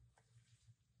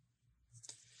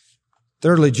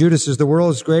 Thirdly, Judas is the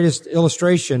world's greatest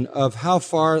illustration of how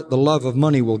far the love of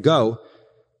money will go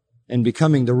in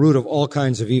becoming the root of all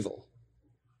kinds of evil.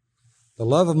 The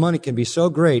love of money can be so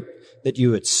great that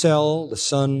you would sell the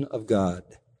Son of God.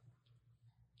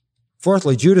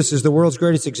 Fourthly, Judas is the world's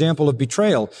greatest example of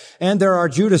betrayal, and there are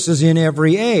Judases in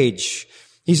every age.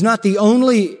 He's not the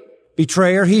only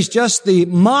betrayer, he's just the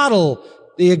model,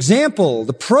 the example,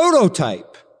 the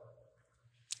prototype.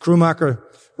 Krummacher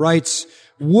writes,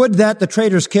 "Would that the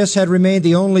traitor's kiss had remained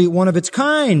the only one of its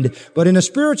kind, but in a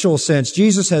spiritual sense,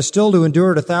 Jesus has still to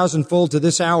endure it 1,000-fold to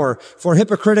this hour, for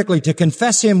hypocritically to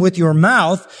confess him with your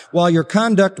mouth while your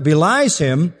conduct belies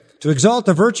him, to exalt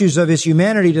the virtues of his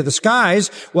humanity to the skies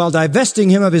while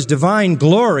divesting him of his divine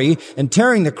glory and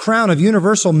tearing the crown of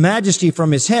universal majesty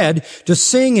from his head, to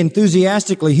sing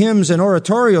enthusiastically hymns and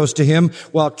oratorios to him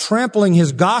while trampling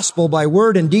his gospel by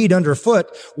word and deed underfoot.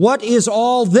 What is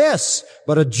all this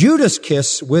but a Judas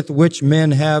kiss with which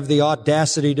men have the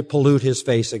audacity to pollute his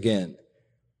face again?"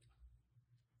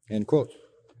 End quote.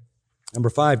 Number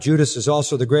 5, Judas is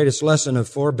also the greatest lesson of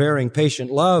forbearing,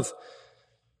 patient love.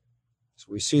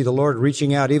 We see the Lord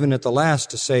reaching out even at the last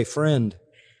to say, "Friend."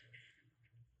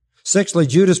 Sixthly,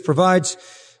 Judas provides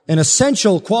an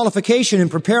essential qualification in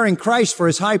preparing Christ for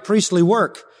his high priestly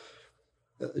work.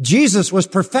 Jesus was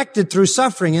perfected through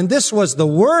suffering, and this was the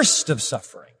worst of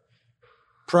suffering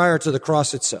prior to the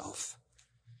cross itself.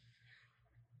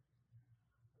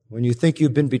 When you think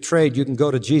you've been betrayed, you can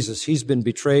go to Jesus. He's been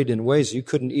betrayed in ways you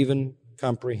couldn't even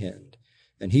comprehend.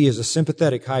 And he is a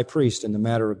sympathetic high priest in the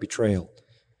matter of betrayal.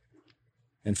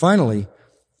 And finally,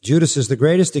 Judas is the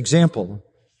greatest example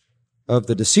of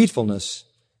the deceitfulness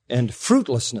and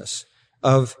fruitlessness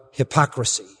of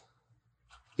hypocrisy.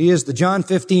 He is the John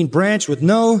 15 branch with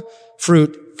no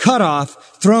fruit, cut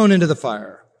off, thrown into the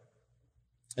fire.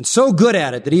 And so good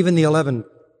at it that even the 11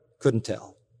 couldn't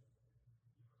tell.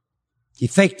 He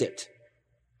faked it.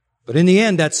 But in the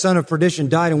end, that son of perdition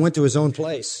died and went to his own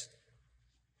place.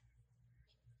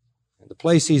 And the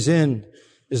place he's in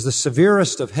is the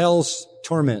severest of hell's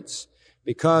torments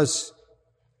because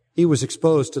he was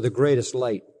exposed to the greatest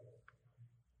light.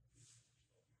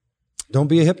 Don't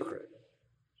be a hypocrite.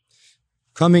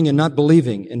 Coming and not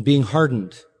believing and being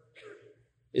hardened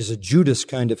is a Judas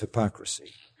kind of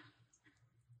hypocrisy.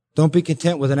 Don't be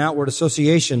content with an outward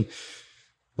association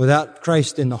without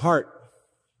Christ in the heart.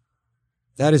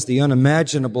 That is the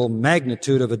unimaginable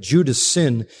magnitude of a Judas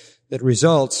sin that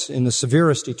results in the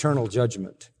severest eternal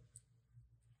judgment.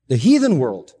 The heathen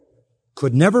world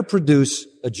could never produce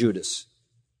a Judas.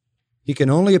 He can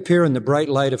only appear in the bright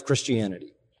light of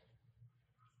Christianity.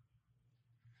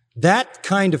 That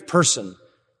kind of person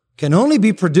can only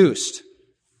be produced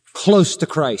close to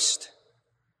Christ.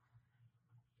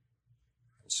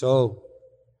 So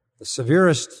the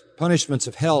severest punishments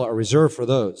of hell are reserved for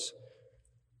those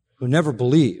who never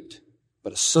believed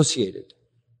but associated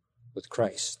with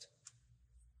Christ.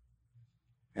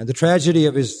 And the tragedy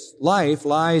of his life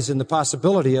lies in the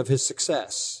possibility of his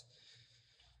success.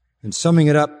 And summing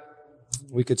it up,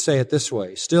 we could say it this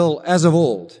way: still, as of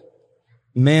old,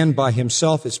 man by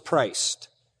himself is priced.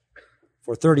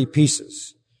 For 30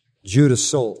 pieces, Judas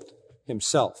sold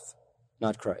himself,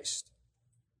 not Christ.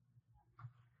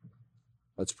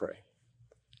 Let's pray.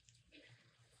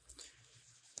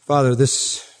 Father,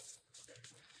 this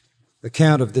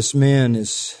account of this man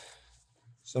is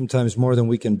sometimes more than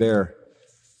we can bear.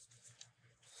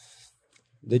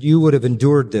 That you would have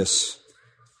endured this,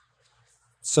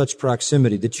 such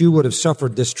proximity, that you would have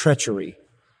suffered this treachery.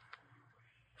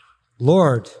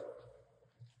 Lord,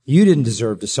 you didn't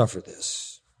deserve to suffer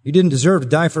this. You didn't deserve to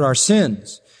die for our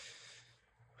sins,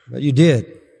 but you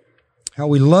did. How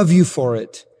we love you for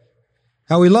it.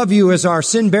 How we love you as our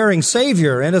sin-bearing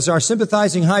Savior and as our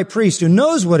sympathizing high priest who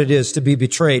knows what it is to be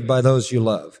betrayed by those you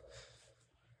love,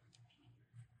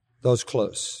 those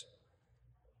close.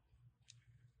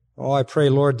 Oh, I pray,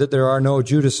 Lord, that there are no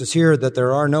Judases here, that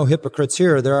there are no hypocrites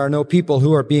here, there are no people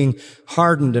who are being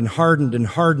hardened and hardened and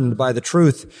hardened by the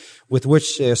truth with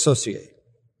which they associate.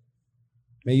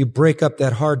 May you break up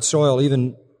that hard soil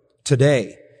even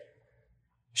today.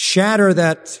 Shatter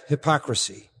that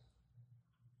hypocrisy.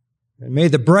 And may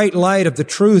the bright light of the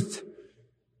truth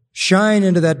shine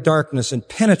into that darkness and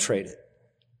penetrate it.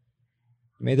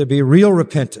 May there be real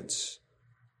repentance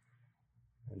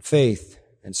and faith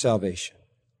and salvation.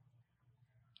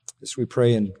 This we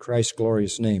pray in Christ's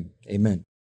glorious name. Amen.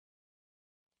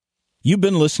 You've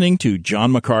been listening to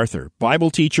John MacArthur, Bible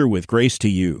teacher with Grace to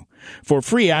You. For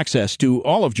free access to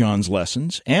all of John's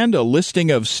lessons and a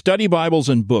listing of study Bibles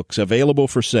and books available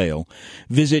for sale,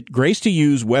 visit Grace to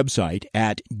You's website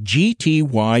at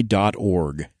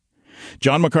gty.org.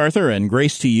 John MacArthur and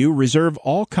Grace to You reserve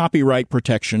all copyright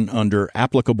protection under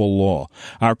applicable law.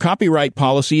 Our copyright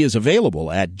policy is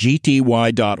available at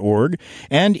gty.org,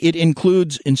 and it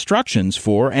includes instructions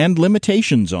for and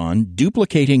limitations on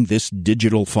duplicating this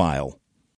digital file.